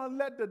not going to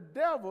let the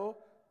devil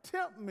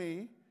tempt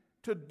me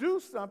to do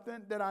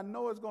something that I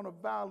know is going to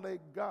violate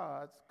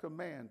God's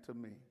command to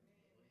me.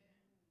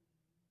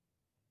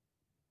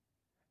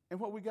 And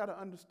what we got to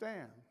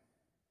understand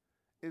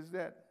is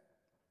that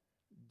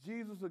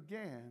Jesus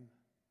again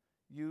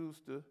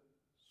used the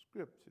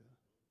scripture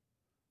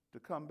to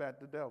combat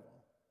the devil.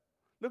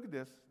 Look at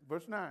this,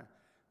 verse 9.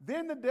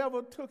 Then the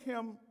devil took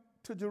him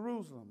to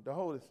Jerusalem, the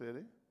holy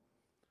city,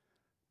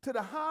 to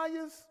the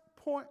highest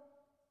point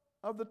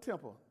of the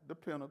temple, the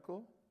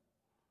pinnacle,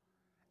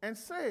 and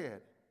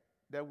said,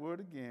 that word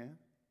again,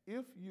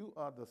 if you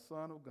are the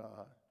Son of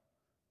God,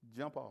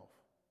 jump off.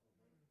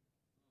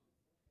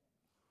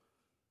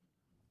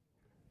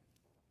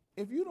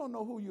 If you don't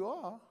know who you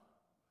are,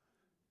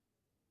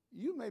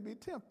 you may be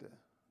tempted.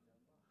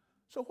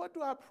 So what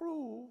do I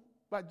prove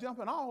by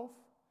jumping off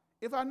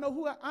if I know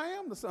who I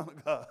am, the Son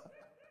of God?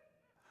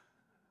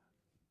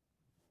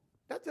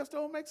 That just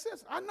don't make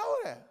sense. I know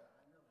that.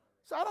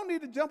 So I don't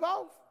need to jump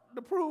off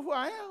to prove who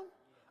I am.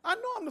 I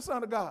know I'm the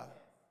Son of God.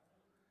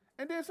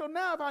 And then so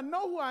now if I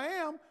know who I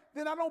am,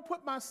 then I don't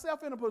put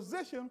myself in a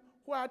position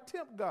where I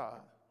tempt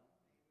God.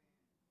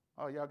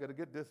 Oh, y'all got to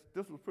get this.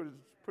 This was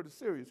pretty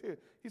serious here.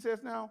 He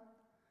says now,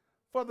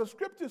 for the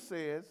scripture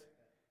says,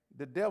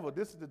 the devil,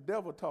 this is the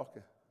devil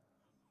talking.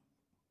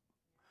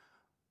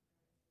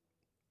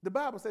 The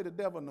Bible says the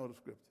devil knows the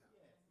scripture.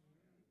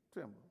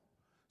 Tremble.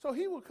 So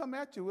he will come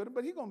at you with it,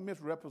 but he's going to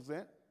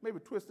misrepresent, maybe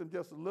twist him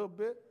just a little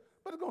bit,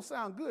 but it's going to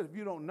sound good if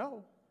you don't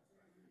know.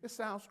 It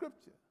sounds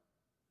scripture.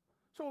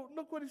 So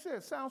look what he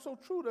says. Sounds so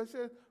true that he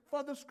says,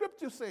 for the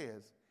scripture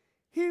says,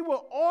 he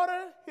will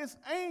order his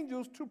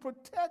angels to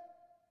protect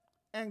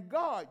and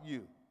guard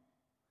you.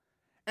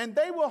 And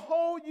they will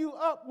hold you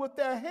up with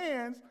their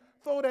hands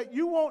so that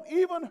you won't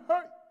even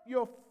hurt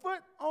your foot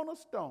on a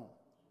stone.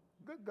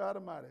 Good God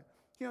Almighty.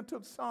 He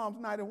took Psalms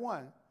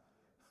 91,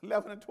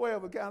 11 and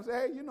 12 account and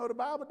said, hey, you know the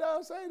Bible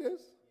does say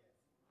this.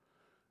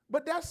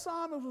 But that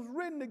psalm was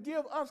written to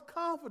give us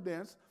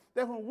confidence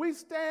that when we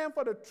stand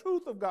for the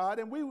truth of God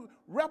and we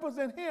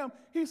represent him,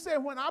 he said,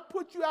 when I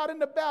put you out in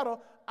the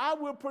battle, I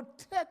will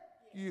protect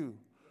you.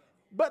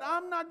 But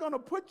I'm not going to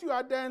put you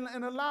out there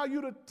and allow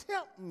you to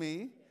tempt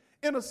me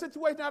in a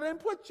situation I didn't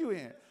put you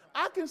in.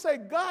 I can say,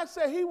 God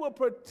said he will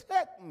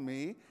protect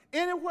me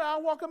anywhere I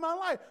walk in my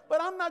life.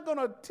 But I'm not going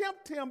to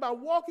tempt him by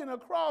walking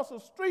across the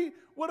street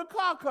with a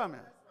car coming.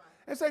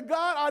 And say,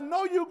 God, I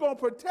know you're going to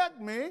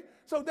protect me,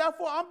 so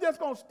therefore I'm just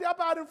going to step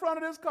out in front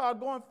of this car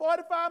going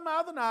 45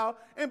 miles an hour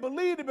and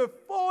believe that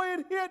before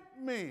it hit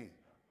me,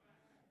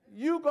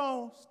 you're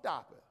going to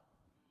stop it.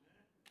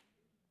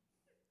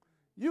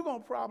 you're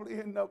going to probably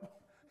end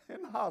up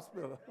in the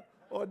hospital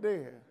or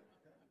dead.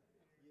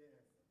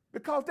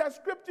 Because that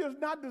scripture is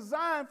not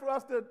designed for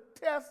us to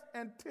test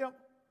and tempt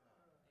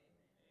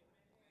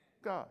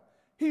God.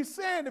 He's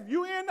saying if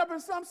you end up in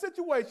some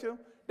situation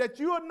that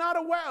you are not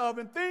aware of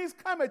and things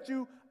come at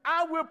you,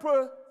 I will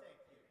protect you.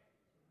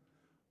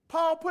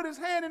 Paul put his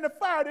hand in the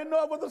fire, didn't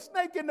know it was a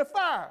snake in the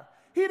fire.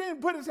 He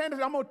didn't put his hand and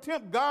say, I'm going to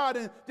tempt God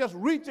and just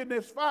reach in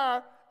this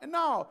fire. And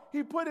no,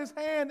 he put his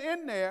hand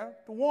in there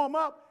to warm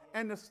up,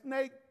 and the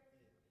snake.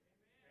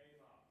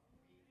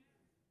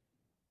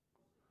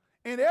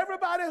 And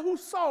everybody who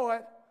saw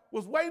it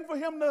was waiting for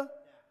him to.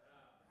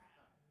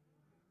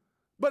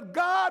 But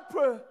God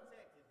protected him.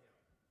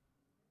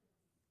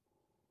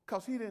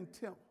 Because he didn't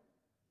tempt.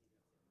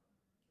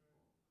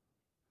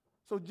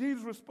 So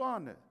Jesus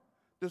responded.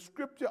 The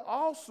scripture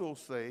also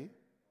say,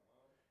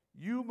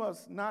 you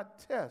must not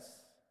test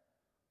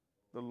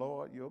the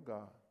Lord your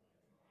God.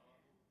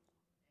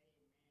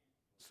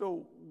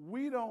 So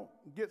we don't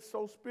get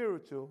so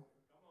spiritual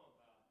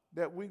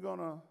that we're going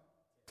to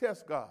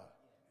test God.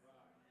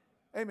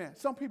 Amen.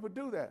 Some people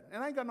do that,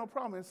 and I ain't got no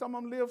problem. And some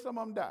of them live, some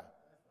of them die.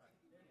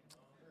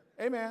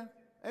 Amen.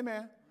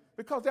 Amen.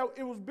 Because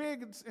it was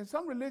big, and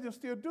some religions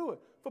still do it,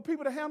 for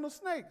people to handle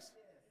snakes.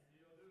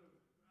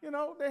 You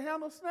know, they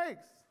handle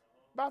snakes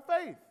by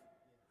faith.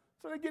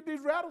 So they get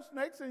these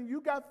rattlesnakes, and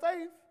you got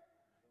faith.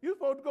 You're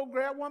supposed to go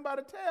grab one by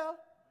the tail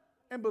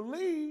and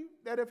believe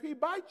that if he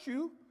bites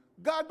you,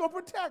 God going to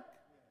protect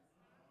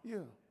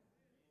you.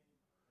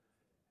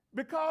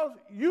 Because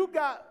you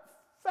got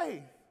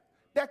faith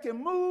that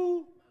can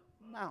move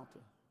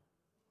mountains.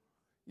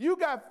 You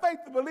got faith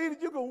to believe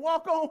that you can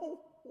walk on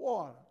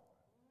water.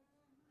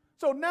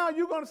 So now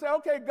you're going to say,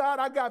 okay, God,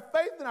 I got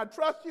faith and I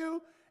trust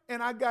you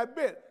and I got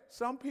bit.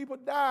 Some people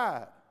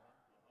died.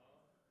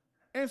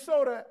 And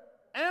so the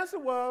answer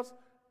was,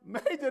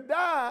 Major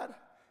died.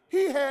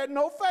 He had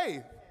no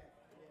faith.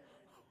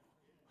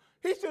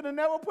 He should have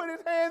never put his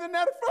hand in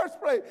there in the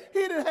first place. He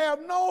didn't have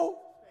no.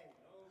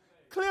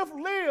 Cliff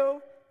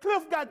lived.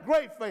 Cliff got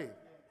great faith.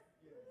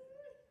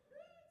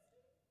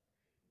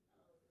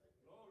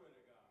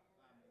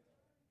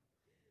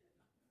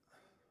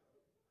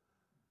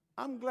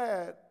 I'm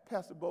glad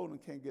Pastor Bowden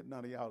can't get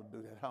none of y'all to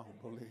do that. I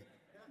don't believe.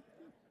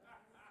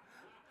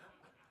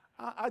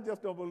 I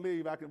just don't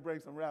believe I can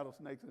bring some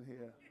rattlesnakes in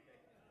here.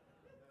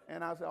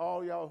 And I say,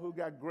 all y'all who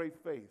got great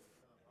faith,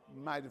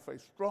 mighty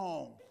faith,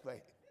 strong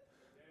faith,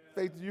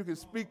 faith that you can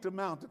speak to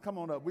mountain. Come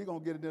on up. We're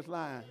going to get in this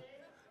line.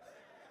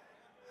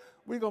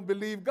 We're going to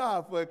believe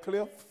God for it,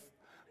 Cliff.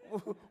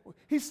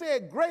 He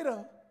said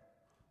greater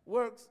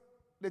works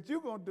that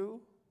you're going to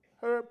do.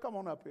 Herb, come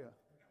on up here.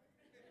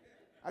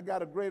 I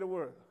got a greater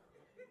work.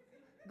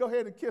 Go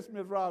ahead and kiss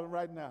Miss Robin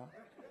right now.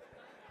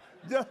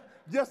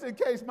 Just in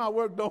case my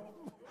work don't.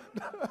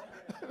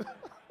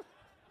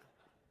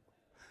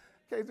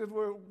 In case this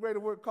greater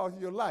work costs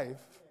you your life.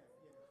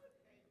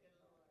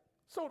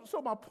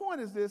 So my point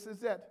is this, is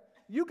that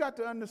you got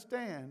to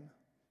understand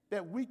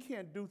that we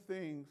can't do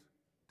things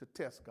to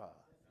test God.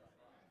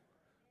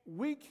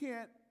 We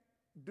can't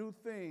do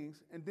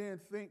things and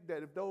then think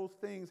that if those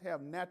things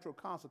have natural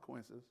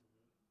consequences,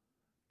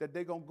 that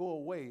they're going to go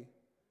away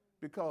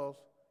because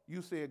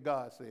you said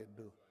God said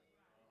do.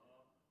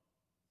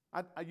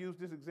 I use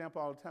this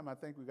example all the time. I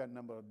think we got a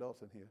number of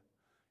adults in here.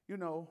 You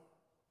know,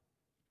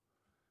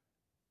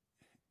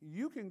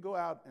 you can go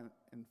out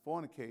and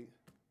fornicate,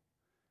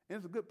 and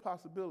it's a good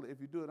possibility if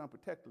you do it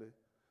unprotected,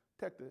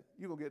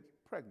 you're going to get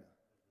pregnant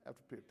after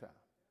a period of time.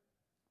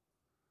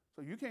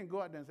 So you can't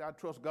go out there and say, I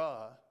trust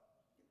God.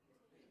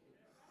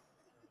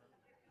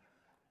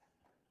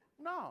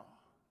 No,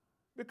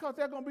 because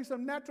there's going to be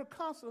some natural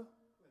consequences.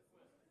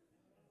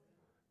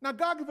 Now,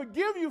 God can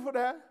forgive you for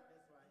that,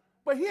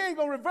 but he ain't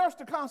going to reverse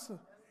the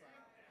consequence.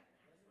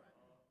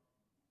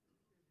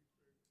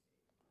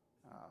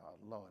 Oh,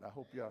 Lord, I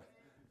hope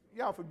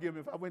y'all forgive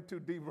me if I went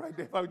too deep right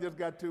there. If I just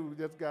got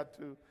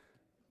to.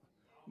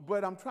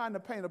 But I'm trying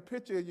to paint a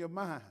picture in your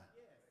mind.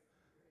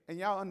 And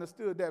y'all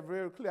understood that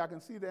very clear. I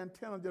can see the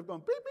antenna just going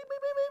beep, beep,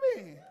 beep,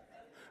 beep, beep, beep.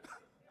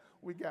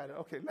 We got it.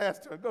 Okay,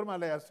 last term. Go to my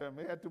last term.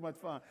 We had too much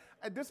fun.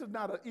 And this is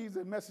not an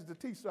easy message to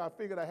teach, so I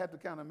figured I had to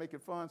kind of make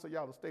it fun so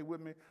y'all will stay with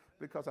me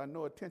because I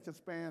know attention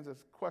spans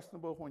is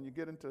questionable when you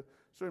get into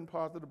certain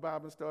parts of the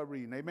Bible and start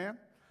reading. Amen?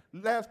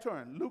 Last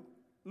turn,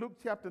 Luke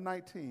chapter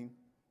 19,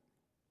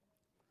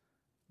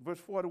 verse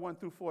 41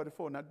 through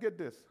 44. Now get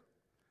this.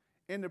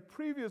 In the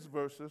previous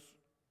verses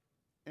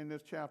in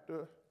this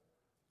chapter,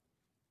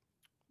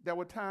 there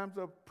were times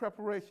of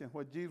preparation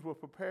where Jesus was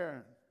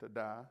preparing to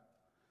die.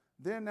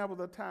 Then there was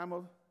a time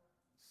of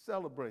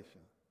celebration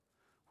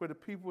where the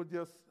people were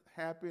just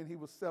happy and he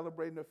was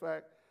celebrating the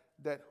fact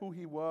that who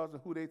he was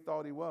and who they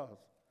thought he was.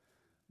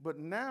 But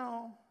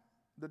now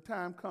the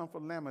time comes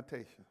for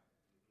lamentation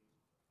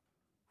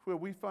where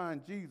we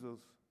find Jesus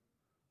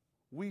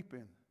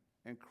weeping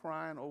and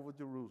crying over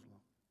Jerusalem.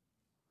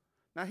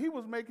 Now he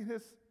was making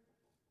his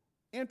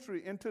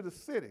entry into the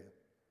city,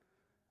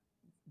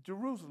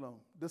 Jerusalem,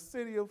 the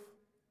city of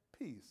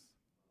peace.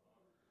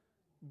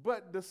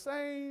 But the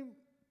same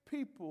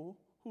people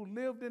who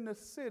lived in the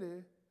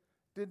city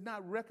did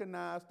not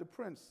recognize the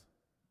Prince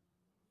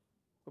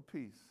of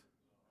Peace.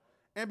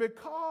 And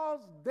because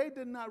they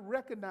did not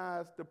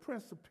recognize the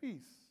Prince of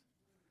Peace,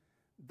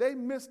 they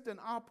missed an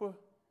opportunity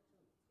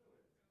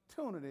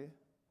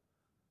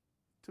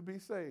to be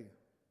saved.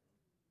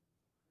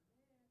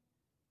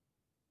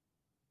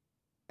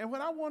 And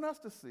what I want us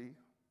to see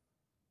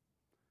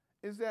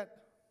is that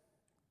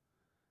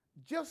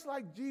just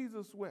like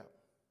Jesus wept,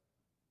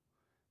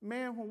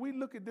 man, when we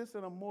look at this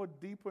in a more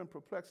deeper and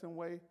perplexing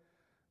way,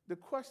 the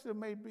question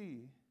may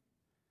be,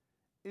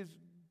 is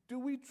do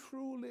we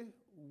truly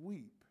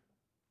weep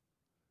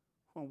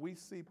when we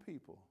see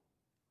people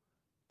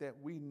that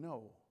we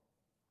know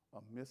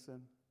are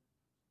missing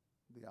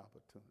the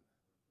opportunity?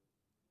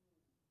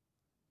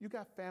 You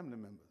got family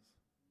members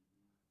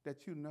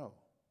that you know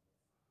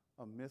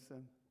are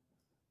missing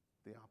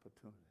the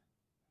opportunity.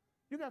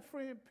 You got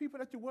people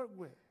that you work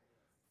with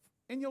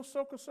in your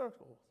circles.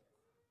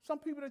 Some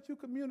people that you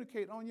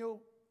communicate on your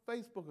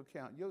Facebook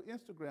account, your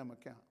Instagram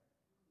account.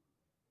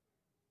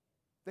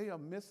 They are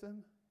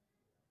missing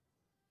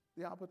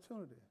the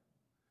opportunity.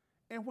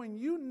 And when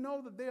you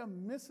know that they are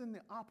missing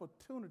the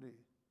opportunity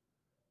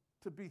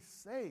to be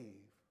saved,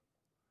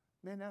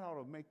 man, that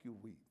ought to make you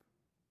weep.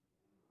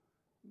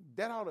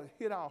 That ought to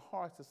hit our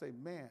hearts to say,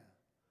 man,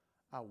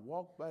 I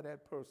walked by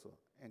that person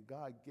and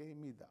God gave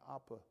me the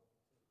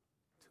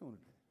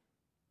opportunity.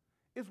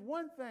 It's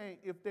one thing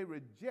if they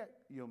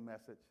reject your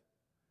message.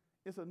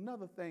 It's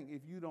another thing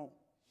if you don't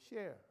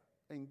share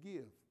and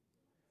give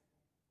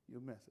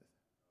your message.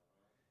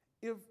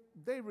 If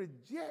they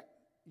reject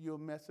your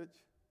message,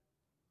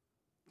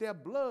 their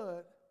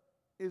blood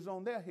is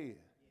on their head.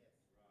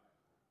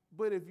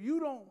 But if you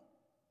don't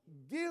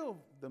give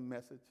the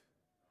message,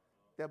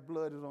 that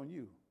blood is on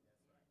you.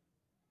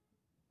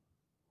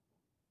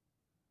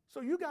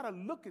 So you got to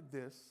look at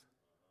this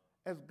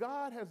as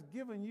God has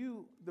given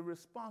you the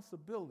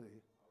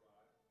responsibility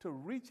to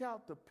reach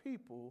out to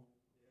people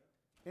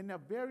in their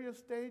various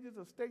stages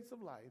or states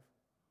of life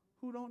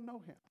who don't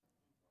know him.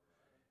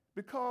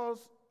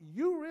 Because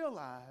you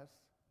realize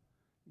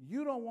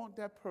you don't want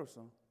that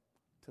person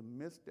to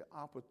miss the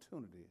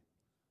opportunity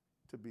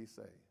to be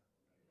saved.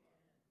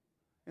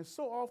 And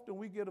so often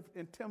we get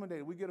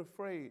intimidated, we get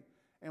afraid,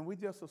 and we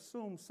just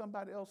assume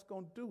somebody else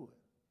going to do it.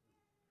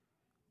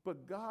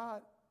 But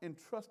God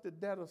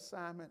entrusted that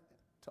assignment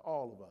to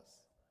all of us.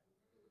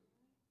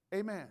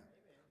 Amen.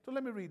 So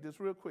let me read this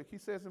real quick. He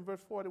says in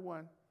verse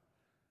 41,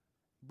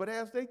 but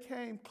as they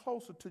came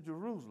closer to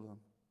Jerusalem,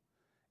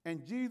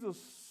 and Jesus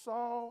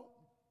saw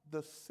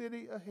the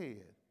city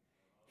ahead,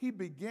 he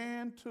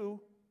began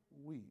to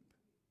weep.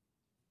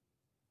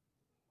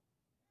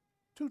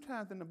 2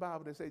 times in the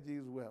Bible they say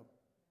Jesus wept.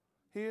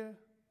 Here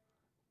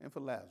and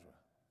for Lazarus.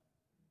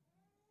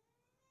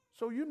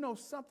 So you know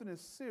something is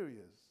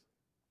serious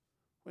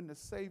when the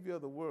Savior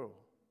of the world,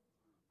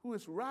 who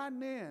is right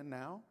near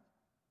now,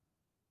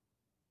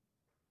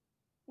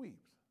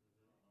 weeps.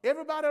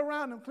 Everybody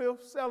around him,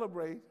 Cliff,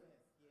 celebrate,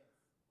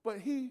 but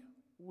he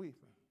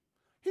weeping.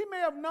 He may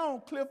have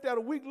known, Cliff, that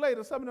a week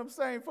later, some of them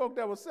same folk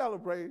that were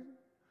celebrating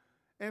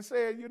and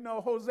said, you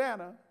know,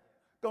 Hosanna,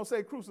 gonna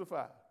say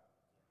crucify.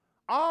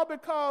 All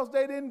because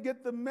they didn't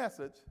get the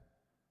message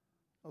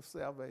of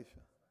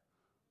salvation.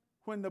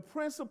 When the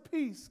Prince of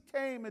Peace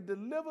came and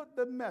delivered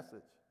the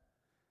message,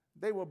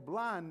 they were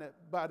blinded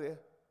by the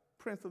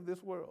prince of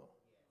this world.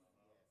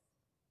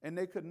 And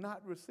they could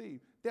not receive.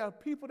 There are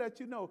people that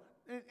you know,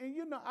 and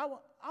you know,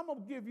 I'm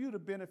going to give you the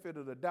benefit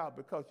of the doubt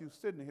because you're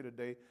sitting here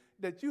today,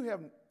 that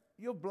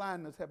your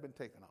blindness have been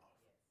taken off.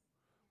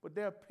 But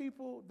there are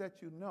people that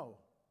you know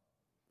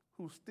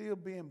who still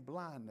being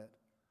blinded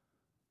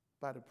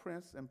by the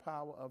prince and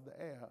power of the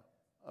air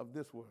of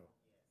this world.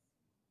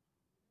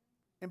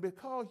 And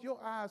because your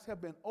eyes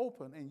have been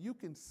opened and you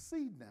can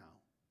see now,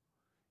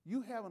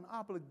 you have an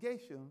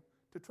obligation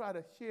to try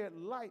to shed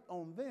light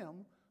on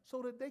them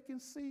so that they can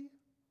see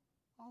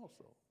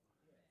also.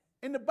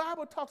 And the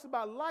Bible talks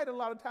about light a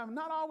lot of times,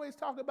 not always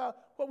talking about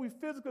what we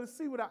physically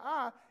see with our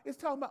eye. It's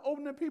talking about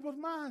opening people's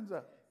minds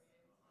up.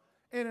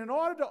 And in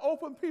order to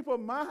open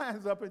people's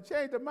minds up and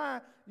change their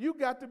mind, you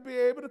got to be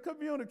able to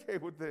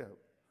communicate with them.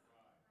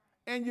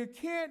 And you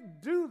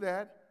can't do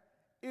that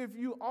if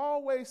you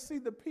always see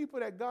the people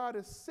that God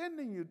is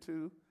sending you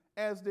to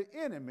as the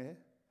enemy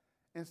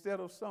instead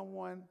of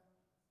someone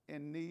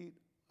in need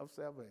of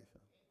salvation.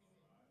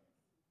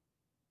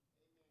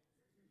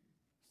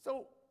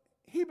 So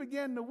he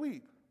began to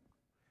weep.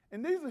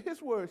 And these are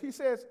his words. He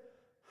says,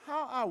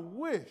 how I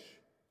wish,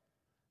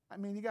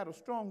 he got a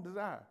strong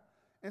desire.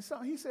 And so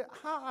he said,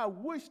 how I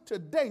wish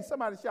today,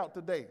 somebody shout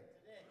today.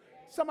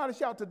 Somebody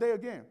shout today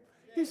again.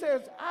 He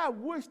says, I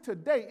wish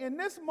today, in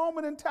this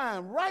moment in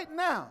time, right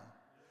now,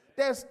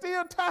 there's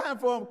still time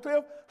for him,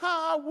 Cliff.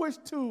 How I wish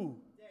to,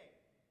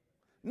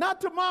 not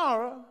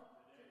tomorrow,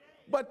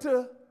 but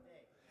to.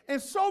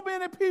 And so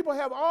many people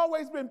have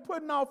always been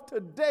putting off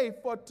today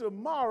for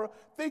tomorrow,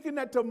 thinking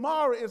that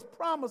tomorrow is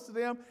promised to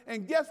them.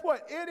 And guess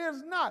what? It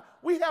is not.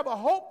 We have a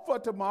hope for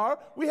tomorrow.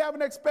 We have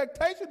an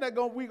expectation that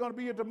we're going to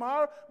be here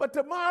tomorrow, but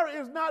tomorrow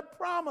is not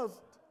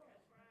promised.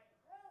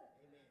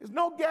 There's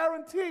no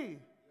guarantee.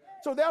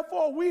 So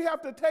therefore, we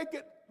have to take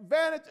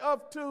advantage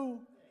of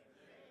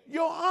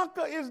your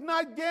uncle is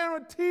not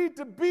guaranteed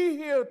to be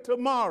here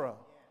tomorrow.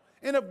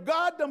 And if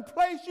God done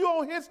placed you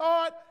on his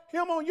heart,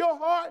 him on your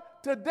heart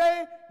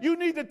today, you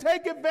need to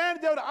take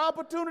advantage of the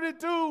opportunity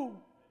to.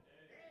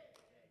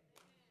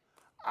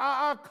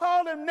 I'll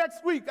call him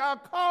next week. I'll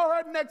call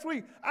her next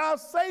week. I'll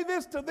say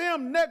this to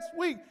them next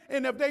week.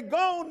 And if they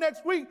go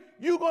next week,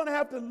 you're going to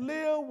have to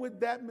live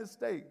with that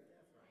mistake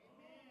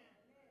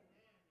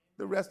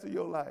the rest of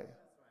your life.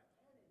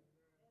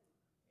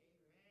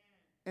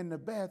 And the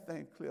bad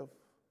thing, Cliff,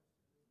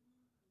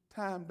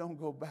 time don't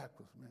go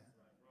backwards, man.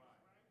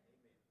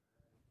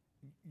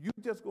 You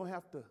just going to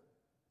have to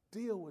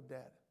deal with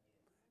that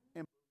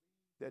and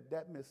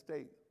that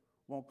mistake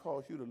won't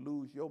cause you to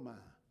lose your mind.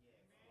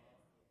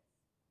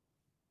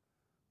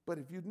 But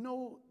if you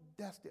know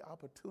that's the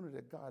opportunity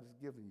that God has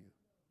given you,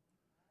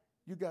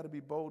 you got to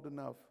be bold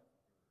enough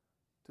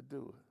to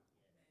do it.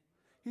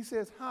 He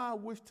says, how I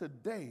wish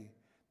today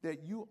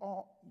that you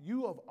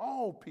of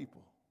all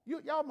people,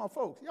 y'all my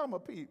folks, y'all my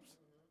peeps.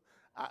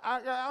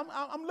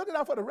 I'm looking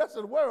out for the rest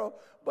of the world,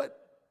 but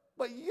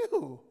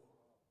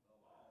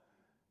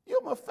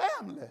you're my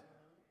family.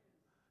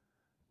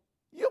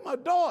 You're my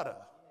daughter.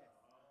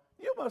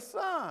 You're my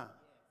son.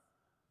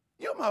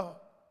 You're my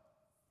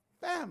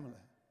family.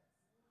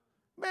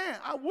 Man,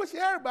 I wish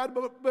everybody,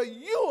 but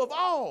you of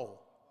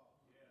all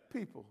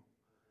people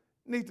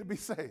need to be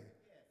saved.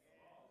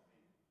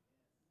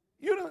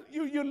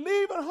 You're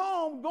leaving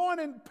home, going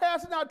and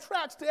passing out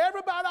tracts to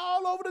everybody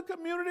all over the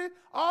community,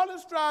 all in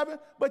striving,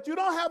 but you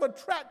don't have a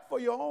tract for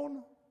your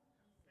own.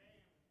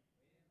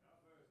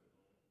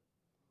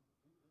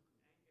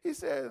 He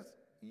says,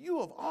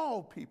 you of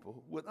all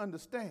people would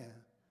understand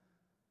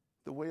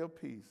the way of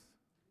peace.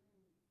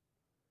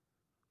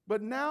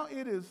 But now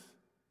it is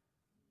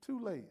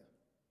too late,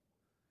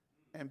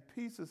 and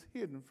peace is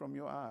hidden from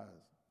your eyes.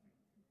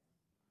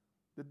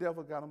 The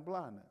devil got them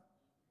blinded.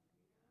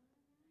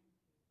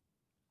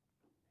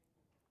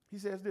 He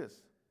says this,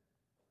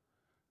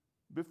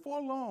 before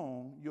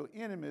long, your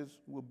enemies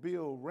will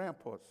build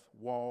ramparts,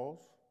 walls,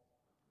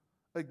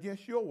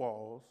 against your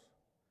walls,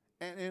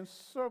 and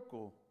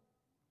encircle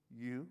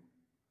you,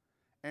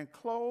 and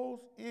close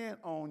in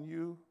on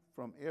you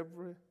from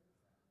every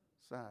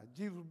side.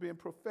 Jesus was being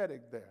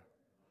prophetic there.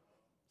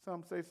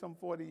 Some say some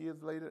 40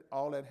 years later,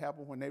 all that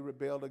happened when they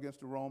rebelled against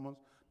the Romans.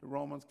 The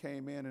Romans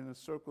came in and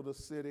encircled the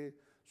city,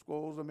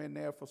 squeezed them in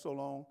there for so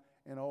long,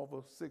 and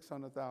over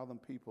 600,000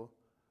 people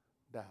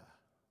died.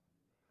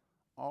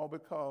 All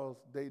because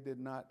they did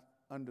not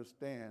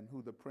understand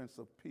who the Prince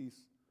of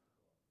Peace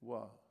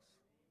was.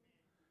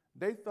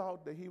 They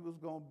thought that he was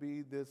going to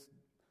be this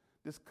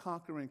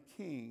conquering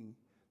king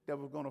that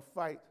was going to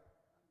fight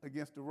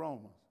against the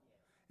Romans.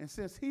 And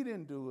since he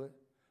didn't do it,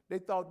 they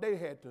thought they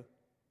had to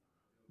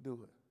do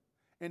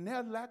it. And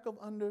their lack of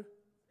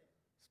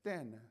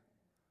understanding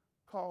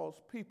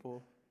cost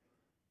people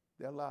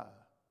their lives.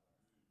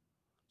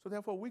 So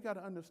therefore, we got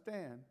to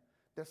understand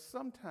that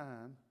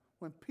sometimes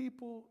when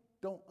people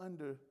don't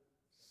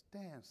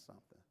understand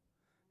something,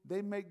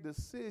 they make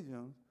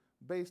decisions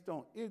based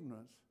on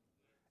ignorance,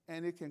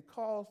 and it can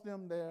cause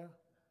them their.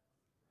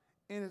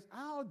 And it's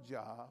our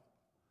job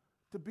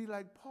to be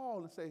like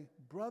Paul and say,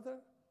 brother,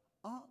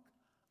 unc,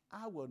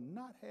 I will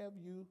not have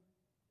you.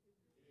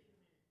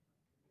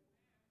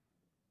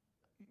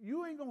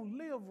 You ain't going to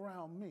live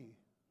around me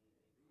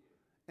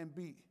and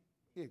be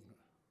ignorant.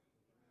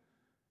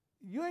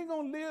 You ain't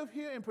going to live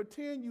here and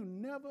pretend you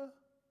never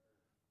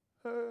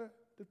heard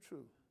the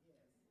truth.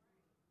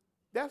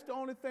 That's the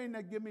only thing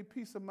that gives me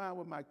peace of mind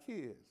with my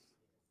kids.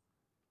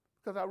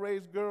 Because I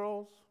raised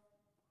girls,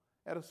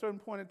 at a certain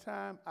point in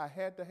time, I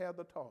had to have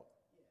the talk.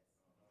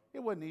 It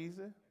wasn't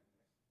easy,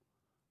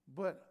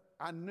 but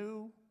I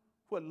knew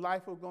what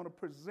life was going to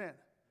present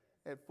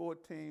at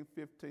 14,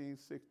 15,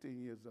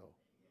 16 years old.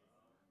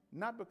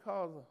 Not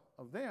because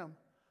of them,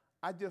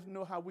 I just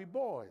know how we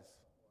boys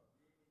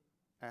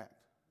act.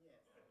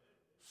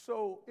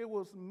 So it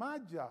was my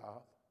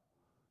job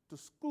to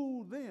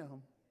school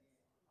them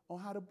on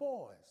how the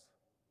boys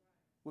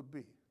would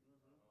be.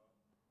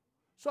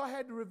 So I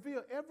had to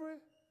reveal every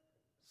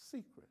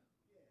secret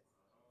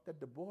that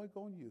the boy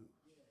gonna use.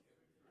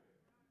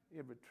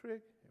 Every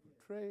trick, every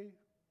trade,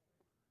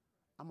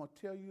 I'm gonna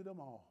tell you them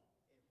all.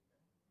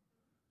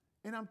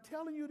 And I'm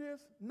telling you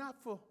this not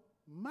for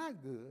my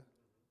good,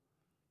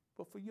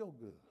 but for your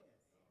good.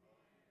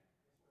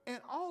 And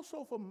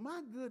also for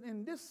my good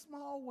in this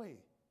small way,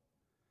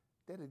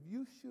 that if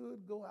you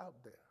should go out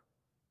there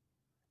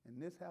and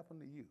this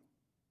happened to you,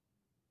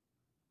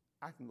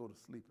 I can go to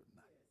sleep at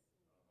night.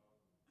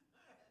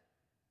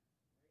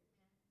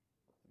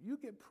 If you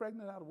get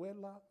pregnant out of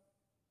wedlock,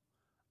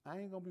 I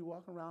ain't going to be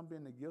walking around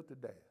being the guilty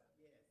dad.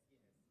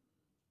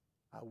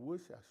 I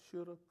wish I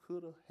shoulda,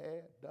 coulda,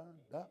 had, done,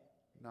 that.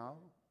 No.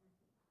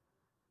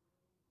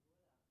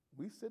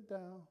 We sit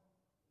down,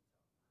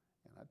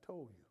 and I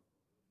told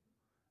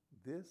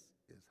you, this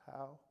is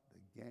how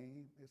the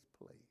game is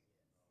played.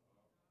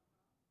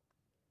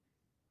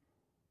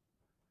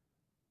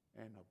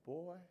 And a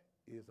boy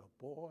is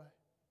a boy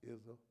is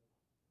a boy.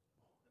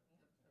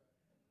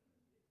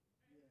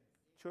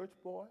 Church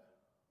boy,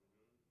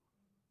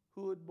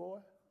 hood boy,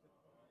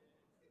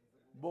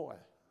 boy.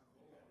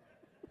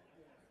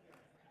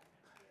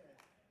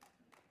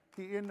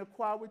 He in the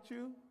choir with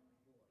you,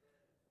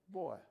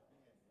 boy.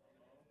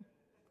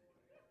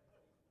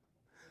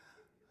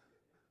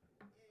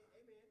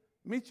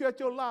 Meet you at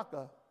your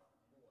locker,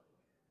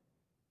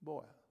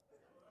 boy.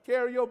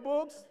 Carry your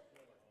books.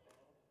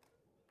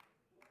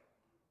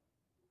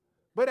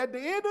 But at the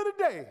end of the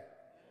day,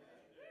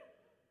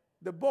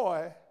 the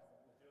boy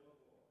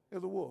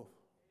is a wolf.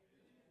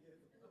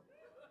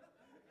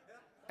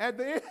 At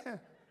the end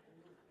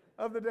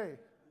of the day,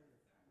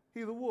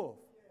 he's a wolf.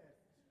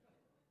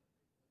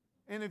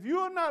 And if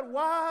you're not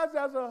wise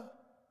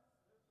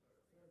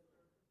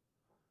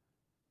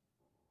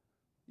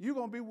you're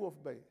going to be wolf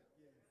bait.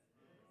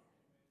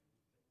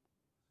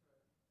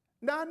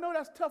 Now, I know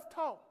that's tough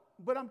talk,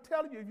 but I'm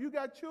telling you, if you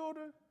got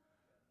children,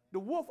 the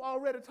wolf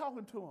already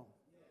talking to them.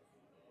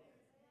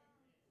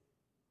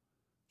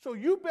 So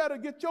you better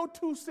get your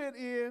 2 cents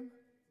in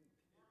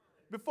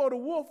before the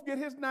wolf get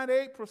his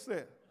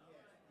 98%.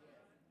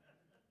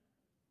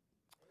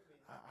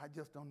 I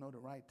just don't know the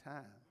right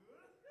time.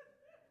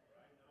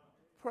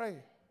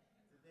 Pray.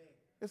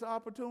 It's an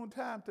opportune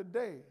time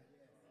today.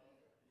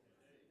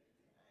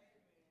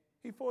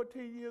 He's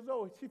 14 years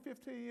old. She's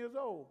 15 years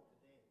old.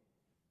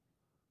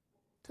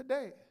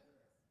 Today.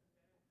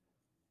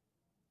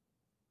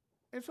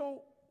 And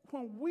so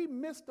when we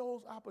miss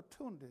those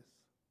opportunities,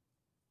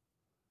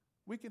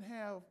 we can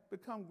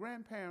become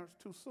grandparents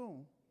too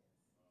soon.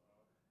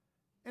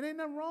 And ain't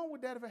nothing wrong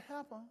with that if it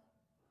happens.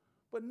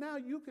 But now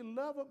you can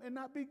love them and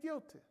not be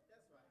guilty.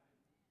 That's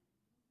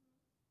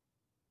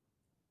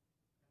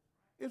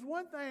right. It's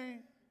one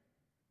thing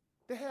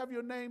to have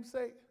your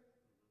namesake,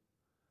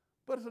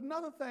 but it's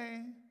another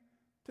thing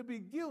to be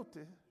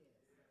guilty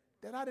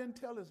that I didn't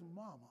tell his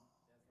mama.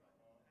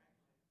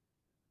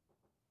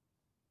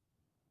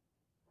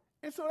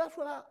 And so that's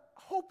what I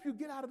hope you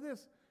get out of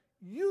this.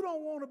 You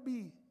don't want to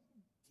be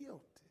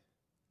guilty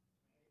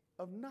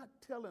of not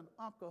telling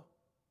Uncle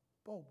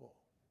Bobo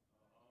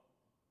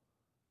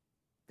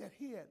that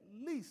he at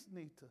least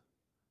needs to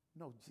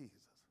know Jesus.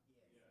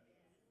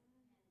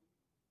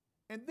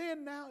 And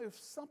then now if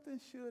something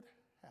should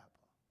happen,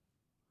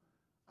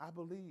 I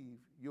believe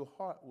your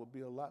heart will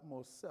be a lot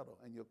more settled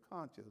and your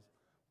conscience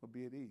will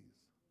be at ease.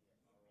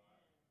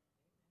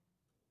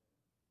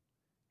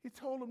 He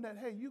told him that,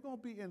 hey, you're going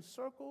to be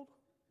encircled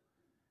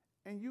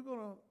and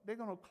they're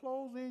going to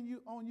close in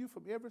on you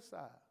from every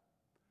side.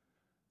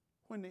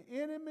 When the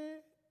enemy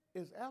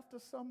is after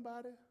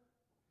somebody,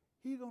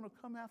 he's going to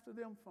come after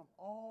them from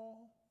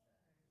all.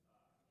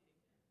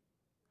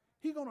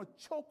 He's going to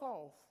choke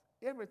off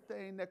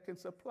everything that can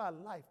supply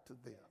life to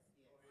them.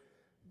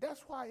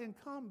 That's why in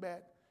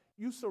combat,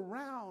 you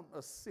surround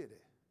a city.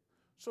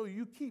 So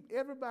you keep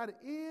everybody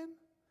in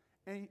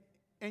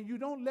and you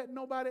don't let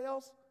nobody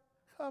else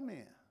come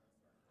in.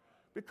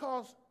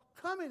 Because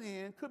coming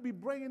in could be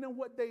bringing them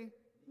what they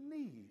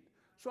need.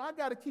 So I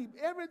got to keep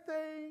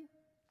everything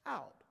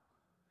out.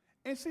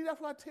 And see,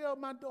 that's why I tell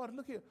my daughter,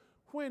 look here,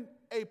 when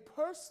a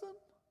person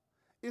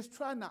is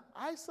trying to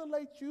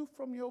isolate you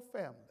from your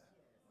family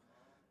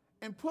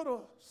and put a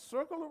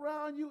circle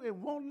around you and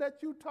won't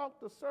let you talk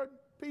to certain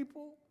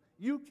people,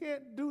 you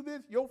can't do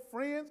this, your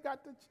friends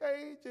got to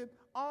change and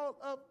all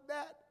of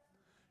that,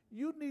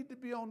 you need to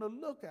be on the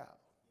lookout.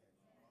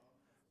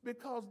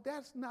 Because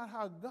that's not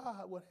how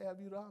God would have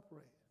you to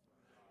operate.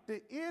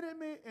 The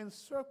enemy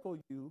encircle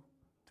you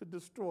to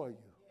destroy you.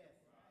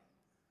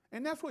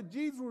 And that's what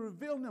Jesus will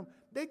reveal to them.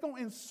 They're going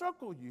to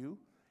encircle you,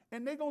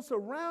 and they're going to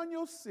surround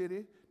your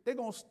city. They're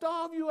going to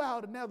starve you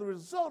out, and now the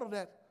result of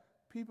that,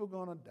 people are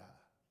going to die.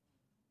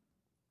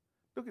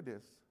 Look at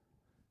this.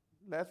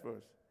 Last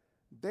verse.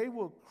 They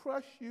will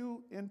crush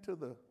you into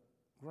the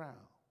ground.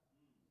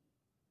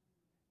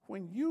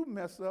 When you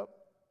mess up,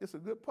 it's a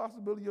good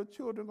possibility your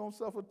children are going to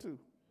suffer too.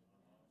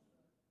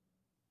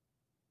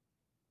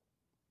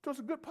 So it's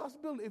a good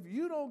possibility if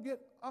you don't get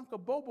Uncle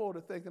Bobo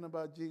to thinking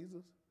about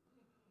Jesus,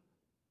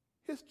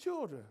 his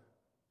children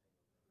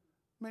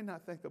may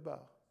not think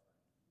about.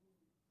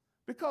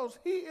 Because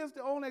he is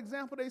the only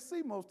example they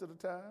see most of the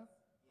time.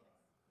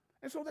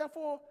 And so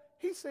therefore,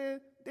 he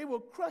said, they will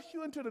crush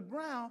you into the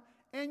ground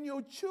and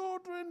your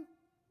children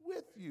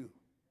with you.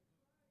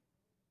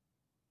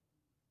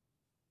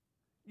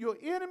 Your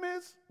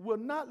enemies will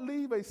not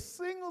leave a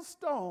single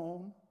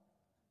stone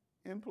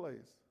in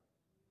place.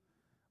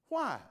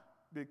 Why?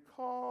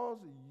 Because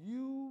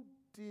you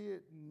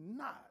did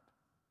not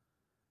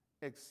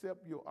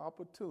accept your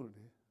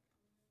opportunity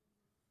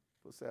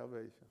for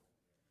salvation.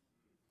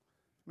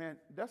 Man,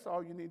 that's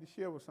all you need to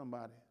share with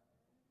somebody.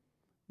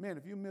 Man,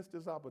 if you miss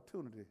this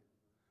opportunity,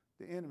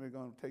 the enemy is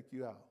going to take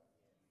you out.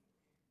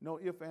 No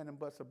ifs, ands, and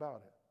buts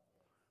about it.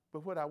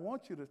 But what I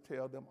want you to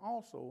tell them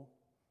also,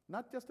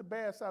 not just the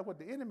bad side, what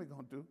the enemy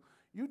going to do,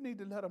 you need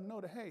to let them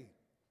know that, hey,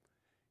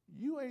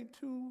 you ain't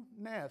too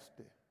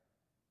nasty.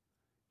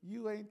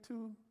 You ain't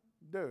too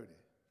dirty.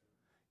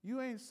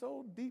 You ain't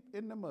so deep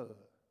in the mud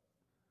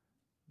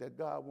that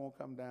God won't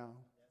come down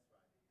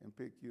and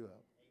pick you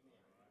up.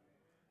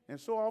 And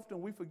so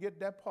often we forget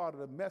that part of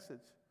the message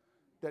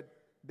that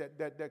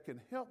can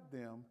help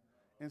them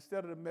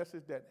instead of the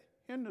message that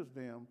hinders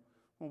them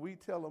when we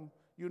tell them,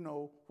 you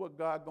know, what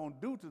God going to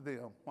do to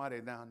them while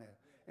they're down there.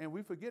 And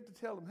we forget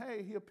to tell them,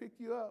 hey, he'll pick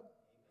you up.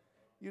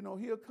 You know,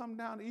 he'll come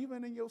down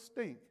even in your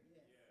stink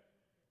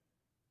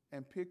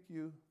and pick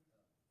you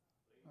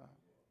up.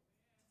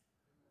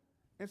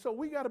 And so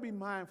we got to be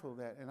mindful of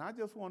that. And I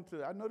just want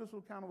to, I know this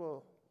was kind of a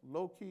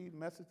low-key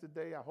message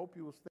today. I hope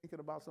you was thinking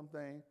about some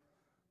things.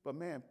 But,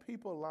 man,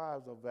 people's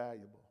lives are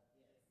valuable.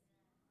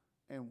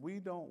 And we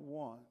don't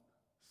want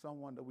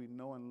someone that we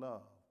know and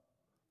love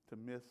to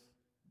miss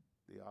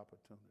the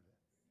opportunity.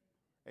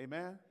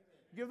 Amen?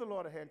 Give the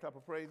Lord a hand clap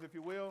of praise, if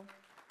you will.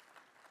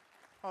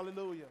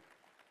 Hallelujah.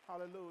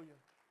 Hallelujah.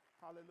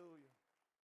 Hallelujah.